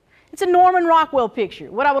picture. It's a Norman Rockwell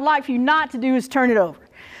picture. What I would like for you not to do is turn it over.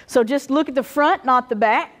 So just look at the front, not the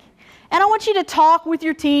back. And I want you to talk with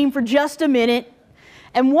your team for just a minute.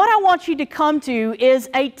 And what I want you to come to is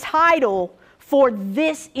a title for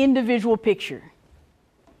this individual picture.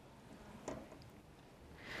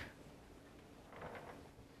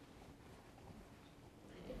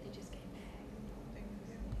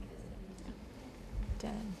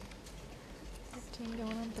 Done. 15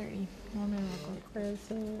 going on 30. Norman Rockwell.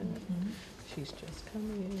 Present. She's just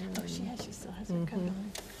coming in. Oh, she has. She still has her coat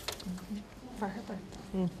on. For her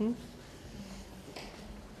birthday.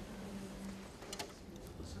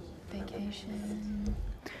 Vacation.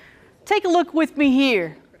 Take a look with me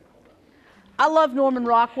here. I love Norman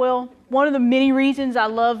Rockwell. One of the many reasons I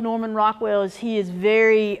love Norman Rockwell is he is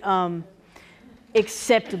very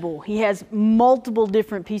acceptable. He has multiple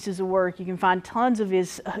different pieces of work. You can find tons of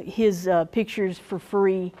his pictures for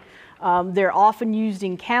free. They're often used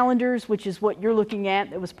in calendars, which is what you're looking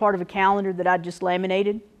at. It was part of a calendar that I just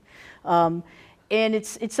laminated. And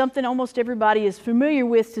it's something almost everybody is familiar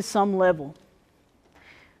with to some level.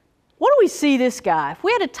 What do we see this guy? If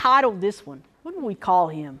we had to title this one, what would we call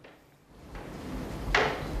him?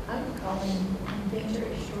 I would call him inventor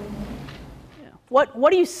extraordinaire. Yeah. What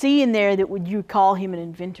do you see in there that would you call him an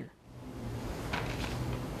inventor?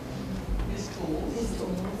 His tools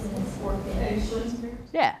and his work.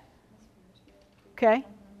 Yeah. Okay.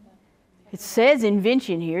 It says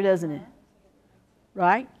invention here, doesn't it?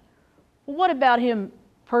 Right? Well, what about him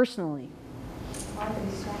personally?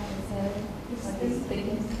 Arthur Stratton said he's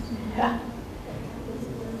thinking. Yeah.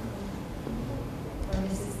 Or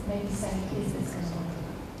maybe saying kids that's going on.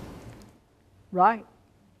 Right.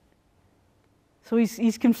 So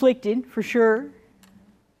he's conflicted for sure.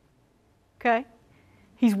 Okay.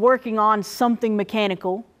 He's working on something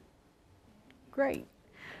mechanical. Great.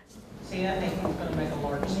 See, I think he's going to make a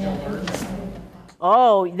large scale version.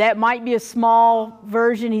 Oh, that might be a small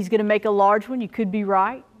version. He's going to make a large one. You could be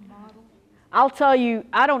right. I'll tell you,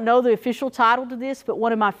 I don't know the official title to this, but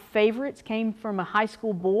one of my favorites came from a high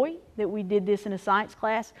school boy that we did this in a science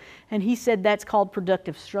class, and he said that's called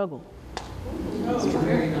productive struggle. Oh,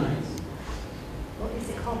 very nice. What is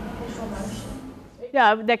it called? Perpetual motion?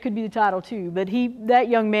 Yeah, that could be the title too, but that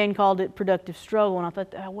young man called it productive struggle, and I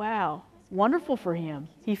thought, oh, wow, wonderful for him.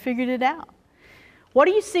 He figured it out. What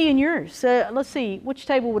do you see in yours? Let's see, which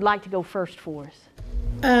table would like to go first for us?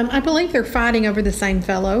 I believe they're fighting over the same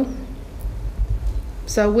fellow.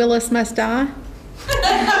 So Willis must die.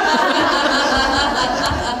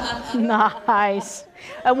 Nice.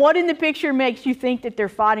 And what in the picture makes you think that they're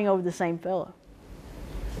fighting over the same fellow?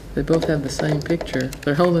 They both have the same picture.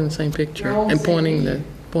 They're holding the same picture and pointing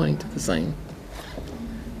to the same.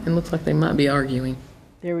 It looks like they might be arguing.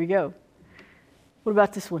 There we go. What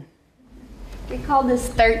about this one? We call this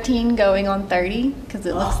 13 going on 30 because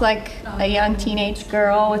it looks like a young teenage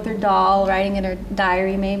girl with her doll writing in her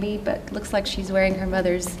diary maybe, but looks like she's wearing her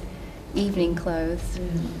mother's evening clothes,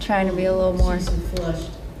 trying to be a little more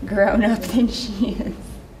grown up than she is.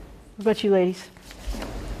 What about you ladies?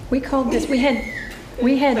 We called this, we can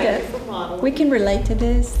relate to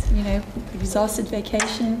this, you know, exhausted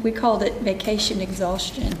vacation. We called it vacation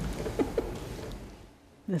exhaustion.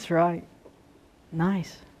 That's right.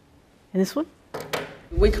 Nice. And this one?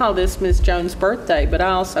 We call this Miss Jones' birthday, but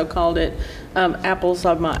I also called it Apples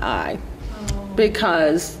of My Eye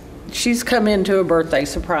because she's come into a birthday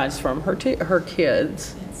surprise from her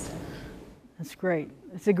kids. That's great.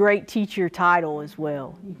 It's a great teacher title as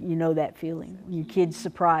well. You know that feeling when your kids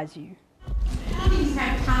surprise you. How do you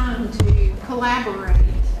have time to collaborate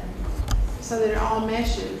so that it all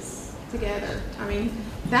meshes together? I mean,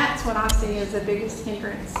 that's what I see as the biggest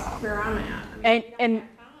hindrance where I'm at.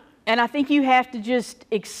 And I think you have to just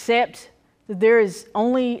accept that there is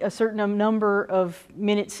only a certain number of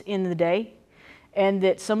minutes in the day, and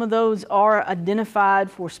that some of those are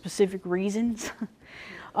identified for specific reasons.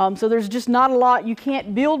 So there's just not a lot. You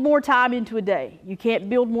can't build more time into a day. You can't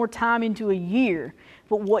build more time into a year.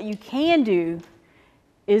 But what you can do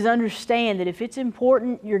is understand that if it's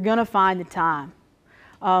important, you're going to find the time.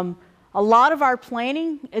 A lot of our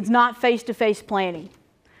planning is not face-to-face planning.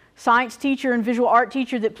 Science teacher and visual art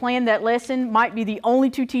teacher that planned that lesson might be the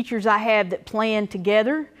only two teachers I have that plan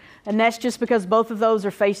together, and that's just because both of those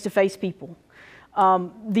are face-to-face people.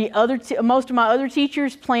 Most of my other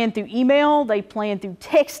teachers plan through email, they plan through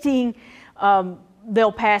texting,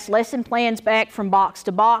 they'll pass lesson plans back from box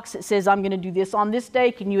to box that says, I'm going to do this on this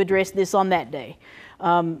day, can you address this on that day?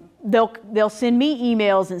 They'll send me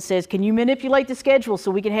emails and says, can you manipulate the schedule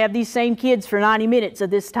so we can have these same kids for 90 minutes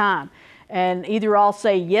at this time? And either I'll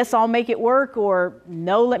say, yes, I'll make it work, or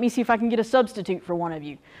no, let me see if I can get a substitute for one of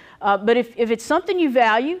you. But if it's something you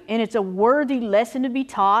value and it's a worthy lesson to be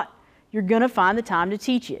taught, you're going to find the time to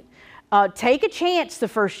teach it. Take a chance the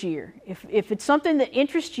first year. If it's something that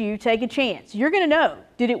interests you, take a chance. You're going to know,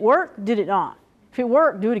 did it work, did it not? If it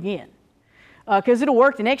worked, do it again. Because it'll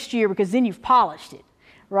work the next year because then you've polished it,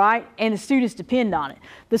 right? And the students depend on it.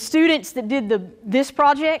 The students that did this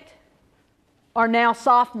project are now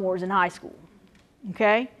sophomores in high school,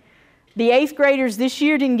 okay? The 8th graders this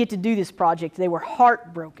year didn't get to do this project. They were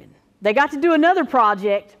heartbroken. They got to do another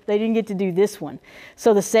project. They didn't get to do this one.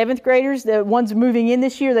 So the 7th graders, the ones moving in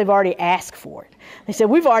this year, they've already asked for it. They said,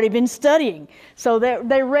 we've already been studying. So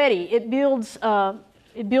they're ready. It builds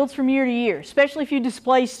from year to year, especially if you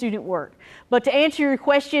display student work. But to answer your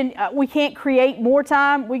question, we can't create more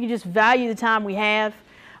time. We can just value the time we have.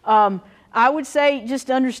 I would say just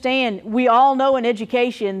understand, we all know in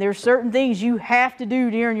education there's certain things you have to do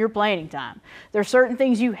during your planning time. There's certain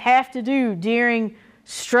things you have to do during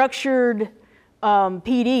structured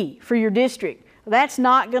PD for your district. That's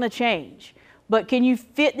not going to change. But can you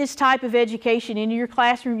fit this type of education into your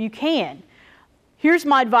classroom? You can. Here's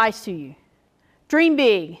my advice to you. Dream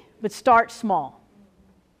big, but start small.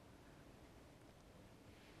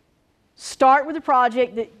 Start with a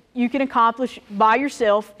project that you can accomplish by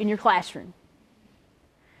yourself in your classroom,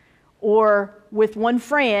 or with one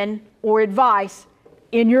friend, or advice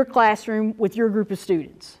in your classroom with your group of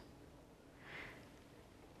students.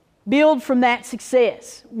 Build from that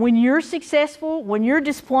success. When you're successful, when you're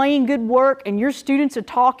displaying good work and your students are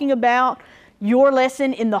talking about your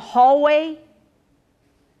lesson in the hallway,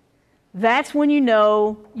 that's when you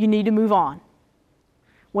know you need to move on.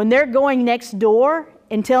 When they're going next door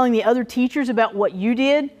and telling the other teachers about what you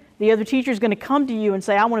did, the other teacher is going to come to you and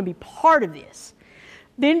say, I want to be part of this.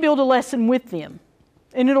 Then build a lesson with them,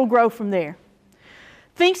 and it'll grow from there.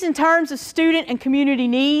 Thinks in terms of student and community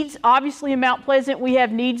needs. Obviously in Mount Pleasant we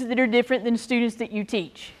have needs that are different than students that you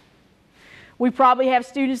teach. We probably have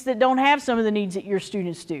students that don't have some of the needs that your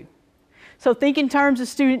students do. So think in terms of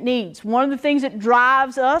student needs. One of the things that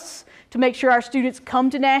drives us to make sure our students come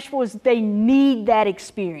to Nashville is that they need that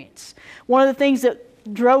experience. One of the things that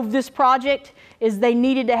drove this project is they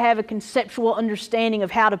needed to have a conceptual understanding of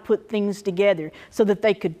how to put things together so that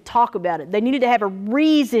they could talk about it. They needed to have a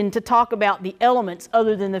reason to talk about the elements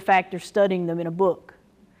other than the fact they're studying them in a book.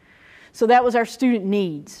 So that was our student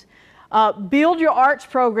needs. Build your arts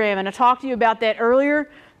program, and I talked to you about that earlier.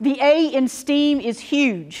 The A in STEAM is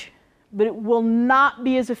huge, but it will not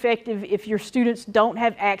be as effective if your students don't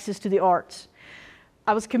have access to the arts.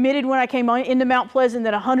 I was committed when I came into Mount Pleasant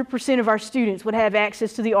that 100% of our students would have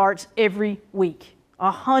access to the arts every week.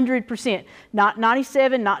 100%. Not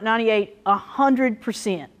 97, not 98,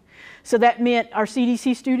 100%. So that meant our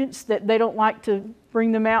CDC students, that they don't like to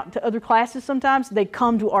bring them out to other classes sometimes, they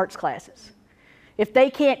come to arts classes. If they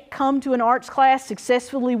can't come to an arts class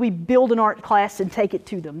successfully, we build an art class and take it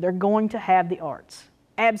to them. They're going to have the arts.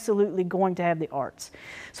 Absolutely going to have the arts.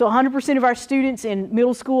 So 100% of our students in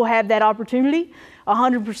middle school have that opportunity.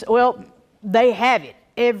 100%, well, they have it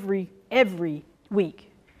every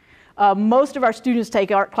week. Most of our students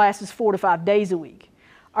take art classes 4 to 5 days a week.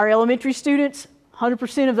 Our elementary students,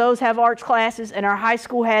 100% of those have arts classes, and our high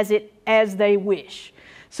school has it as they wish.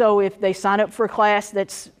 So if they sign up for a class,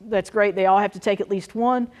 that's great. They all have to take at least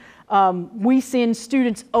one. We send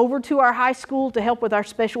students over to our high school to help with our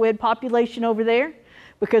special ed population over there,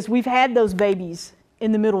 because we've had those babies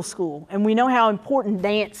in the middle school, and we know how important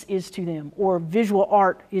dance is to them, or visual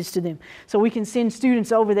art is to them. So we can send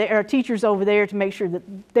students over there, or teachers over there, to make sure that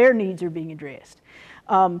their needs are being addressed.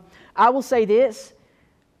 I will say this,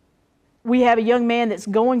 we have a young man that's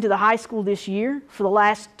going to the high school this year. For the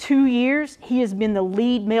last 2 years, he has been the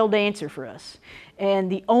lead male dancer for us.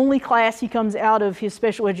 And the only class he comes out of his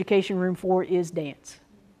special education room for is dance.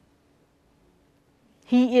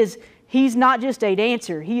 He's not just a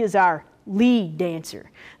dancer, he is our lead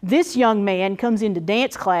dancer. This young man comes into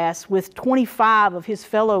dance class with 25 of his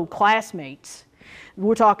fellow classmates.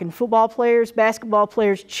 We're talking football players, basketball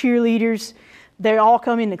players, cheerleaders. They all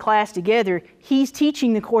come into class together. He's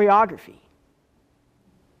teaching the choreography.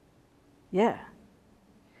 Yeah.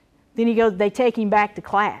 Then they take him back to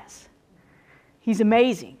class. He's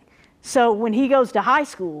amazing. So when he goes to high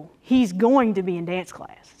school, he's going to be in dance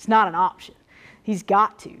class. It's not an option. He's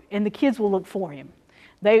got to. And the kids will look for him.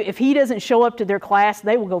 If he doesn't show up to their class,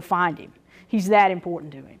 they will go find him. He's that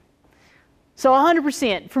important to him. So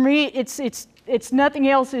 100%. For me, it's nothing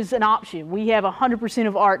else is an option. We have 100%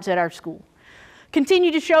 of arts at our school.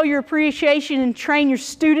 Continue to show your appreciation and train your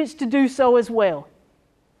students to do so as well.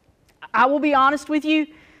 I will be honest with you,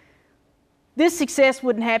 this success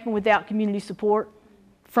wouldn't happen without community support,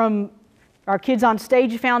 from our Kids on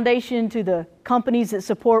Stage Foundation to the companies that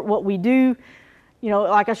support what we do. You know,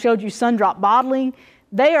 like I showed you, Sundrop Bottling.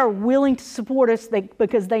 They are willing to support us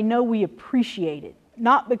because they know we appreciate it,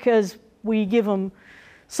 not because we give them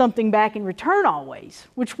something back in return always,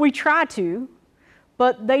 which we try to,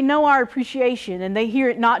 but they know our appreciation, and they hear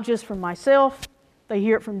it not just from myself, they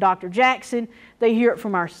hear it from Dr. Jackson, they hear it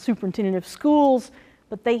from our superintendent of schools,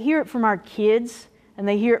 but they hear it from our kids, and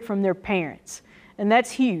they hear it from their parents, and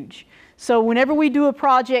that's huge. So whenever we do a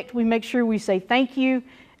project, we make sure we say thank you,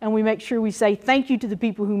 and we make sure we say thank you to the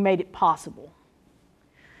people who made it possible.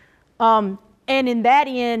 And in that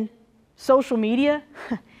end, social media,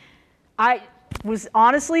 I was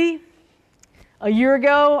honestly, a year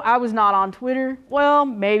ago, I was not on Twitter. Well,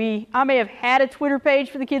 maybe I may have had a Twitter page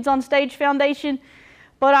for the Kids on Stage Foundation,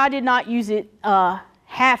 but I did not use it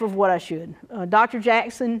half of what I should. Dr.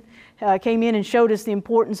 Jackson came in and showed us the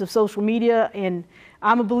importance of social media, and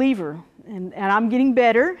I'm a believer, and I'm getting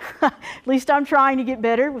better. At least I'm trying to get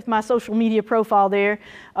better with my social media profile there,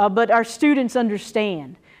 but our students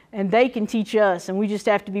understand, and they can teach us, and we just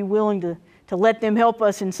have to be willing to let them help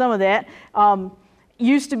us in some of that.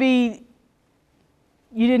 Used to be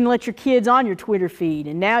you didn't let your kids on your Twitter feed,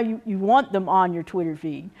 and now you want them on your Twitter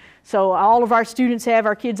feed. So all of our students have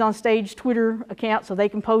our Kids on Stage Twitter account, so they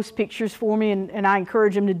can post pictures for me, and I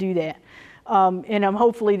encourage them to do that. And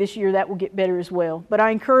hopefully this year that will get better as well. But I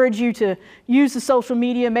encourage you to use the social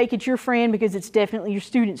media, make it your friend, because it's definitely your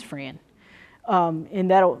student's friend.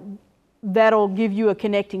 And that'll give you a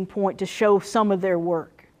connecting point to show some of their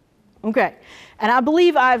work. Okay, and I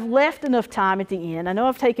believe I've left enough time at the end. I know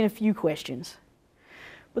I've taken a few questions.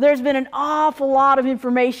 But there's been an awful lot of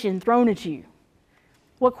information thrown at you.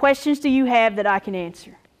 What questions do you have that I can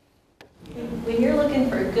answer? When you're looking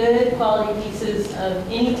for good quality pieces of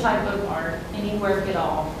any type of art, any work at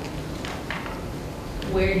all,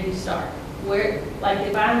 where do you start? Like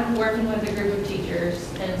if I'm working with a group of teachers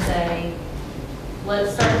and say,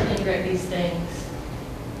 let's start to integrate these things,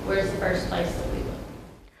 where's the first place that we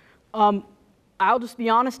look? I'll just be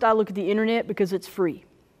honest, I look at the internet because it's free.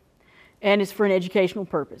 And it's for an educational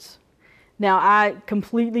purpose. Now, I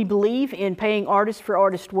completely believe in paying artists for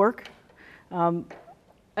artist work.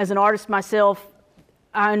 As an artist myself,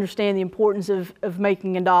 I understand the importance of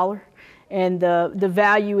making a dollar and the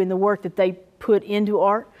value in the work that they put into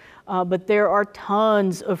art. But there are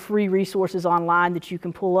tons of free resources online that you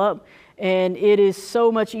can pull up. And it is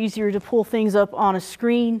so much easier to pull things up on a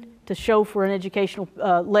screen to show for an educational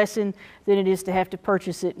lesson than it is to have to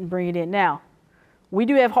purchase it and bring it in. Now, we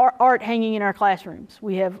do have art hanging in our classrooms.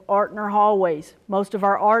 We have art in our hallways. Most of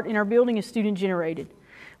our art in our building is student generated.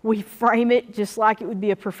 We frame it just like it would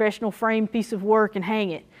be a professional framed piece of work and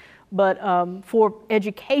hang it. But for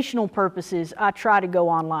educational purposes, I try to go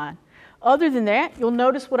online. Other than that, you'll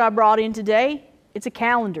notice what I brought in today. It's a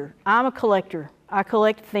calendar. I'm a collector. I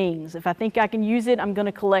collect things. If I think I can use it, I'm going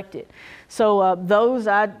to collect it. So those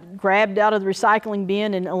I grabbed out of the recycling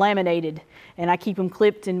bin and laminated, and I keep them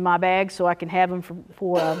clipped in my bag so I can have them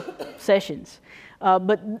for sessions.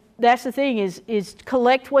 But that's the thing is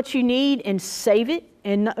collect what you need and save it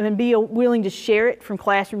and be willing to share it from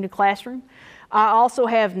classroom to classroom. I also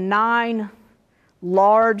have 9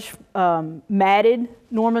 large matted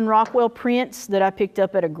Norman Rockwell prints that I picked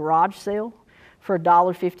up at a garage sale for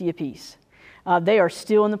 $1.50 a piece. They are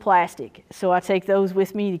still in the plastic, so I take those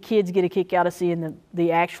with me. The kids get a kick out of seeing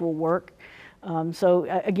the actual work. So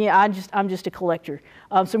again, I'm just a collector.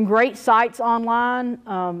 Some great sites online.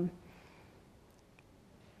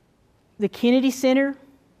 The Kennedy Center,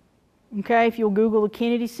 okay, if you'll Google the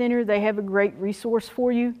Kennedy Center, they have a great resource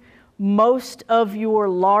for you. Most of your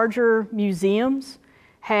larger museums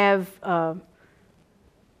have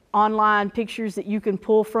online pictures that you can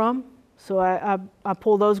pull from. So I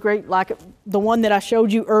pull those great, like the one that I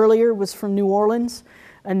showed you earlier was from New Orleans,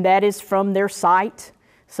 and that is from their site.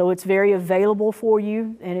 So it's very available for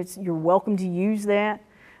you, and you're welcome to use that.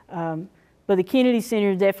 But the Kennedy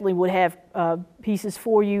Center definitely would have pieces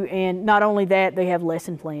for you, and not only that, they have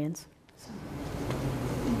lesson plans.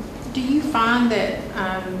 Do you find that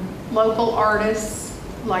local artists,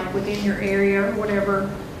 like within your area or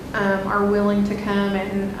whatever, are willing to come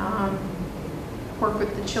and work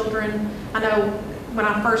with the children? I know when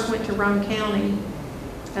I first went to Roane County,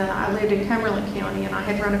 I lived in Cumberland County, and I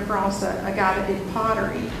had run across a guy that did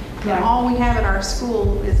pottery. Right. And all we have at our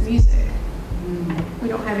school is music. We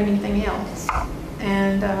don't have anything else.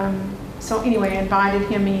 And so anyway, I invited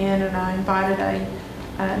him in, and I invited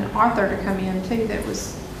an author to come in too that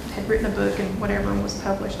had written a book and whatever and was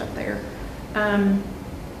published up there. And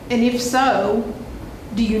if so,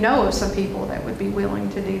 do you know of some people that would be willing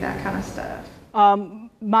to do that kind of stuff?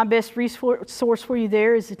 My best resource for you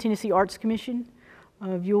there is the Tennessee Arts Commission.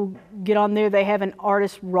 If you'll get on there, they have an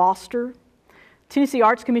artist roster. Tennessee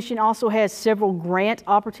Arts Commission also has several grant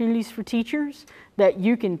opportunities for teachers that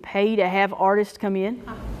you can pay to have artists come in.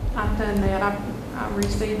 I've done that. I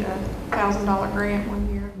received a $1,000 grant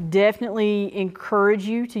one year. Definitely encourage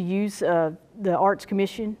you to use the Arts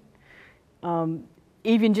Commission,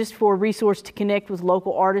 even just for a resource to connect with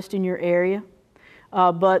local artists in your area.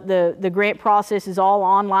 But the grant process is all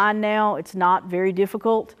online now. It's not very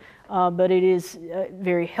difficult, but it is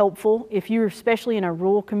very helpful. If you're especially in a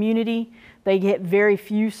rural community, they get very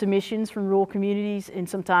few submissions from rural communities, and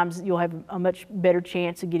sometimes you'll have a much better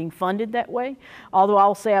chance of getting funded that way. Although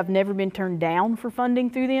I'll say I've never been turned down for funding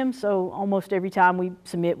through them, so almost every time we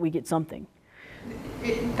submit, we get something.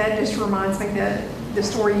 that just reminds me that the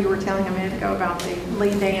story you were telling a minute ago about the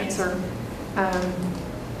lead dancer.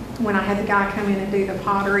 When I had the guy come in and do the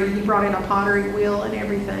pottery, he brought in a pottery wheel and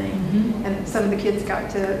everything. Mm-hmm. And some of the kids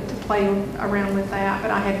got to play around with that.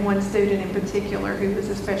 But I had one student in particular who was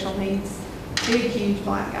a special needs, big, huge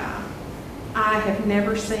black guy. I have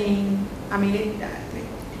never seen, I mean,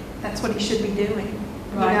 that's what he should be doing,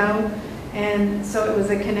 right. You know? And so it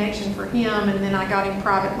was a connection for him, and then I got him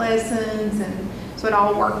private lessons, and so it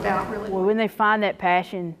all worked out really well. When they find that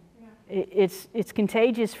passion, it's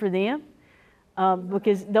contagious for them.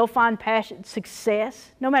 Because they'll find passion,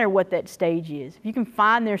 success, no matter what that stage is. If you can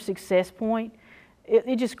find their success point,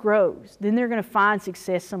 it just grows. Then they're going to find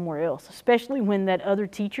success somewhere else, especially when that other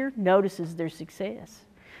teacher notices their success.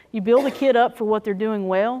 You build a kid up for what they're doing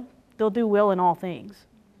well, they'll do well in all things.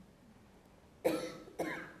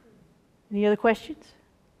 Any other questions?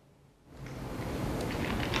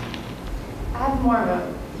 I have more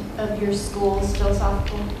of your school's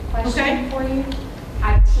philosophical question for you.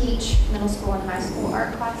 I teach middle school and high school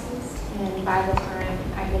art classes, and by the time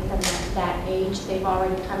I get them at that age, they've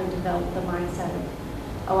already kind of developed the mindset of,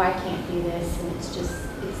 oh, I can't do this, and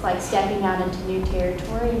it's like stepping out into new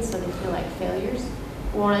territory, and so they feel like failures.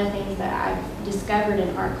 One of the things that I've discovered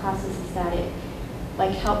in art classes is that it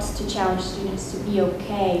like helps to challenge students to be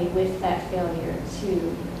okay with that failure,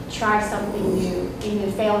 to try something new, and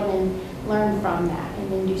to fail and then learn from that,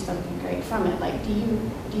 and then do something great from it. Like, do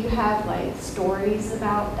you have like stories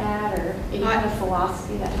about that, or any kind of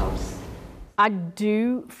philosophy that helps? I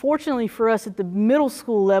do. Fortunately for us at the middle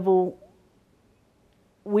school level,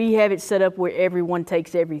 we have it set up where everyone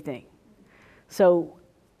takes everything. So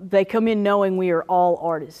they come in knowing we are all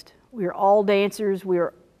artists. We are all dancers, we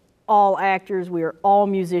are all actors, we are all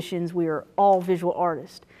musicians, we are all visual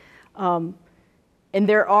artists. And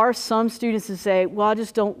there are some students who say, well, I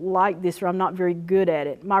just don't like this, or I'm not very good at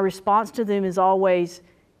it. My response to them is always,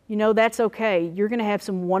 you know, that's okay. You're going to have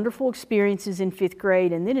some wonderful experiences in 5th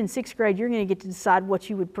grade, and then in 6th grade, you're going to get to decide what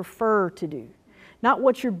you would prefer to do, not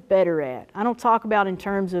what you're better at. I don't talk about in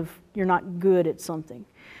terms of you're not good at something.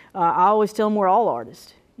 I always tell them we're all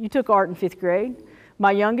artists. You took art in 5th grade.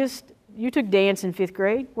 My youngest, you took dance in 5th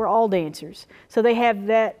grade. We're all dancers. So they have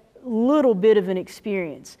that little bit of an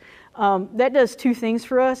experience. That does two things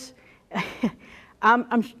for us.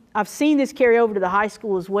 I've seen this carry over to the high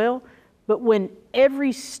school as well, but when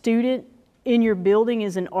every student in your building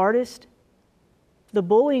is an artist, the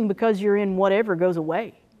bullying because you're in whatever goes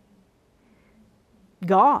away.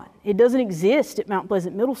 Gone. It doesn't exist at Mount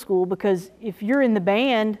Pleasant Middle School, because if you're in the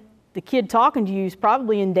band, the kid talking to you is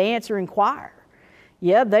probably in dance or in choir.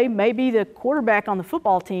 Yeah, they may be the quarterback on the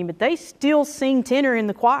football team, but they still sing tenor in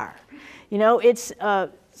the choir. You know, it's...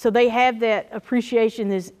 So they have that appreciation.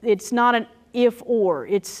 It's not an if or,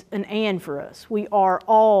 it's an and for us. We are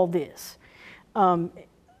all this.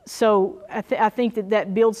 So I think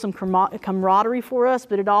that builds some camaraderie for us,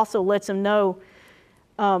 but it also lets them know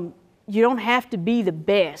you don't have to be the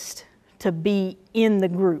best to be in the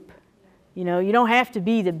group. You know, you don't have to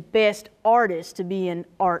be the best artist to be in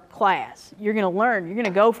art class. You're going to learn. You're going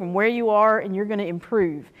to go from where you are, and you're going to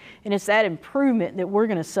improve. And it's that improvement that we're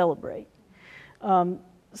going to celebrate.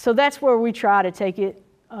 So that's where we try to take it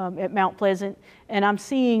at Mount Pleasant, and I'm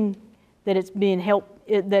seeing that it's being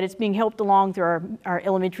helped along through our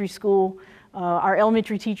elementary school. Our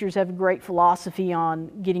elementary teachers have a great philosophy on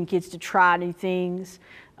getting kids to try new things,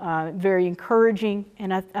 very encouraging,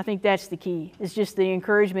 and I think that's the key. It's just the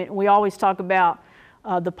encouragement. We always talk about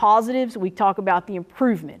the positives. We talk about the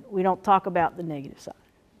improvement. We don't talk about the negative side.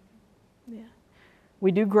 Yeah.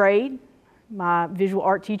 We do grade. My visual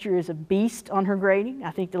art teacher is a beast on her grading.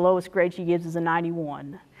 I think the lowest grade she gives is a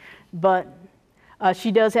 91. But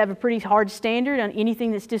she does have a pretty hard standard, and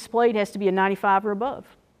anything that's displayed has to be a 95 or above.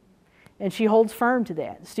 And she holds firm to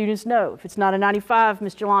that. The students know if it's not a 95,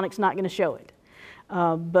 Mr. Lonick's not going to show it.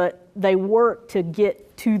 But they work to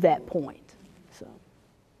get to that point. So,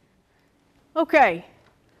 okay.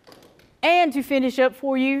 And to finish up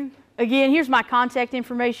for you, again, here's my contact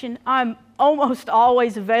information. I'm almost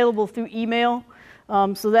always available through email,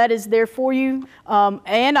 so that is there for you.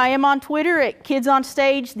 And I am on Twitter at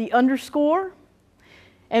kidsonstage_.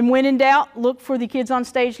 And when in doubt, look for the Kids on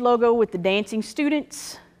Stage logo with the dancing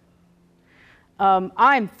students.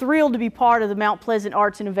 I am thrilled to be part of the Mount Pleasant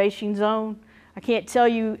Arts Innovation Zone. I can't tell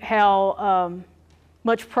you how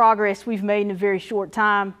much progress we've made in a very short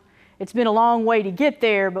time. It's been a long way to get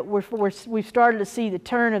there, but we've started to see the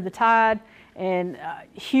turn of the tide, and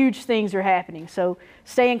huge things are happening. So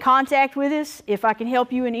stay in contact with us. If I can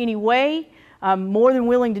help you in any way, I'm more than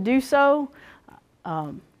willing to do so.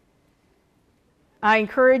 I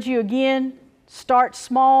encourage you again, Start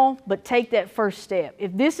small, but take that first step.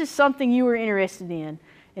 If this is something you are interested in,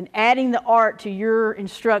 and adding the art to your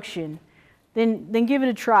instruction, then give it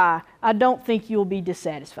a try. I don't think you'll be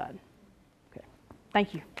dissatisfied. Okay.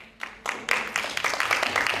 Thank you.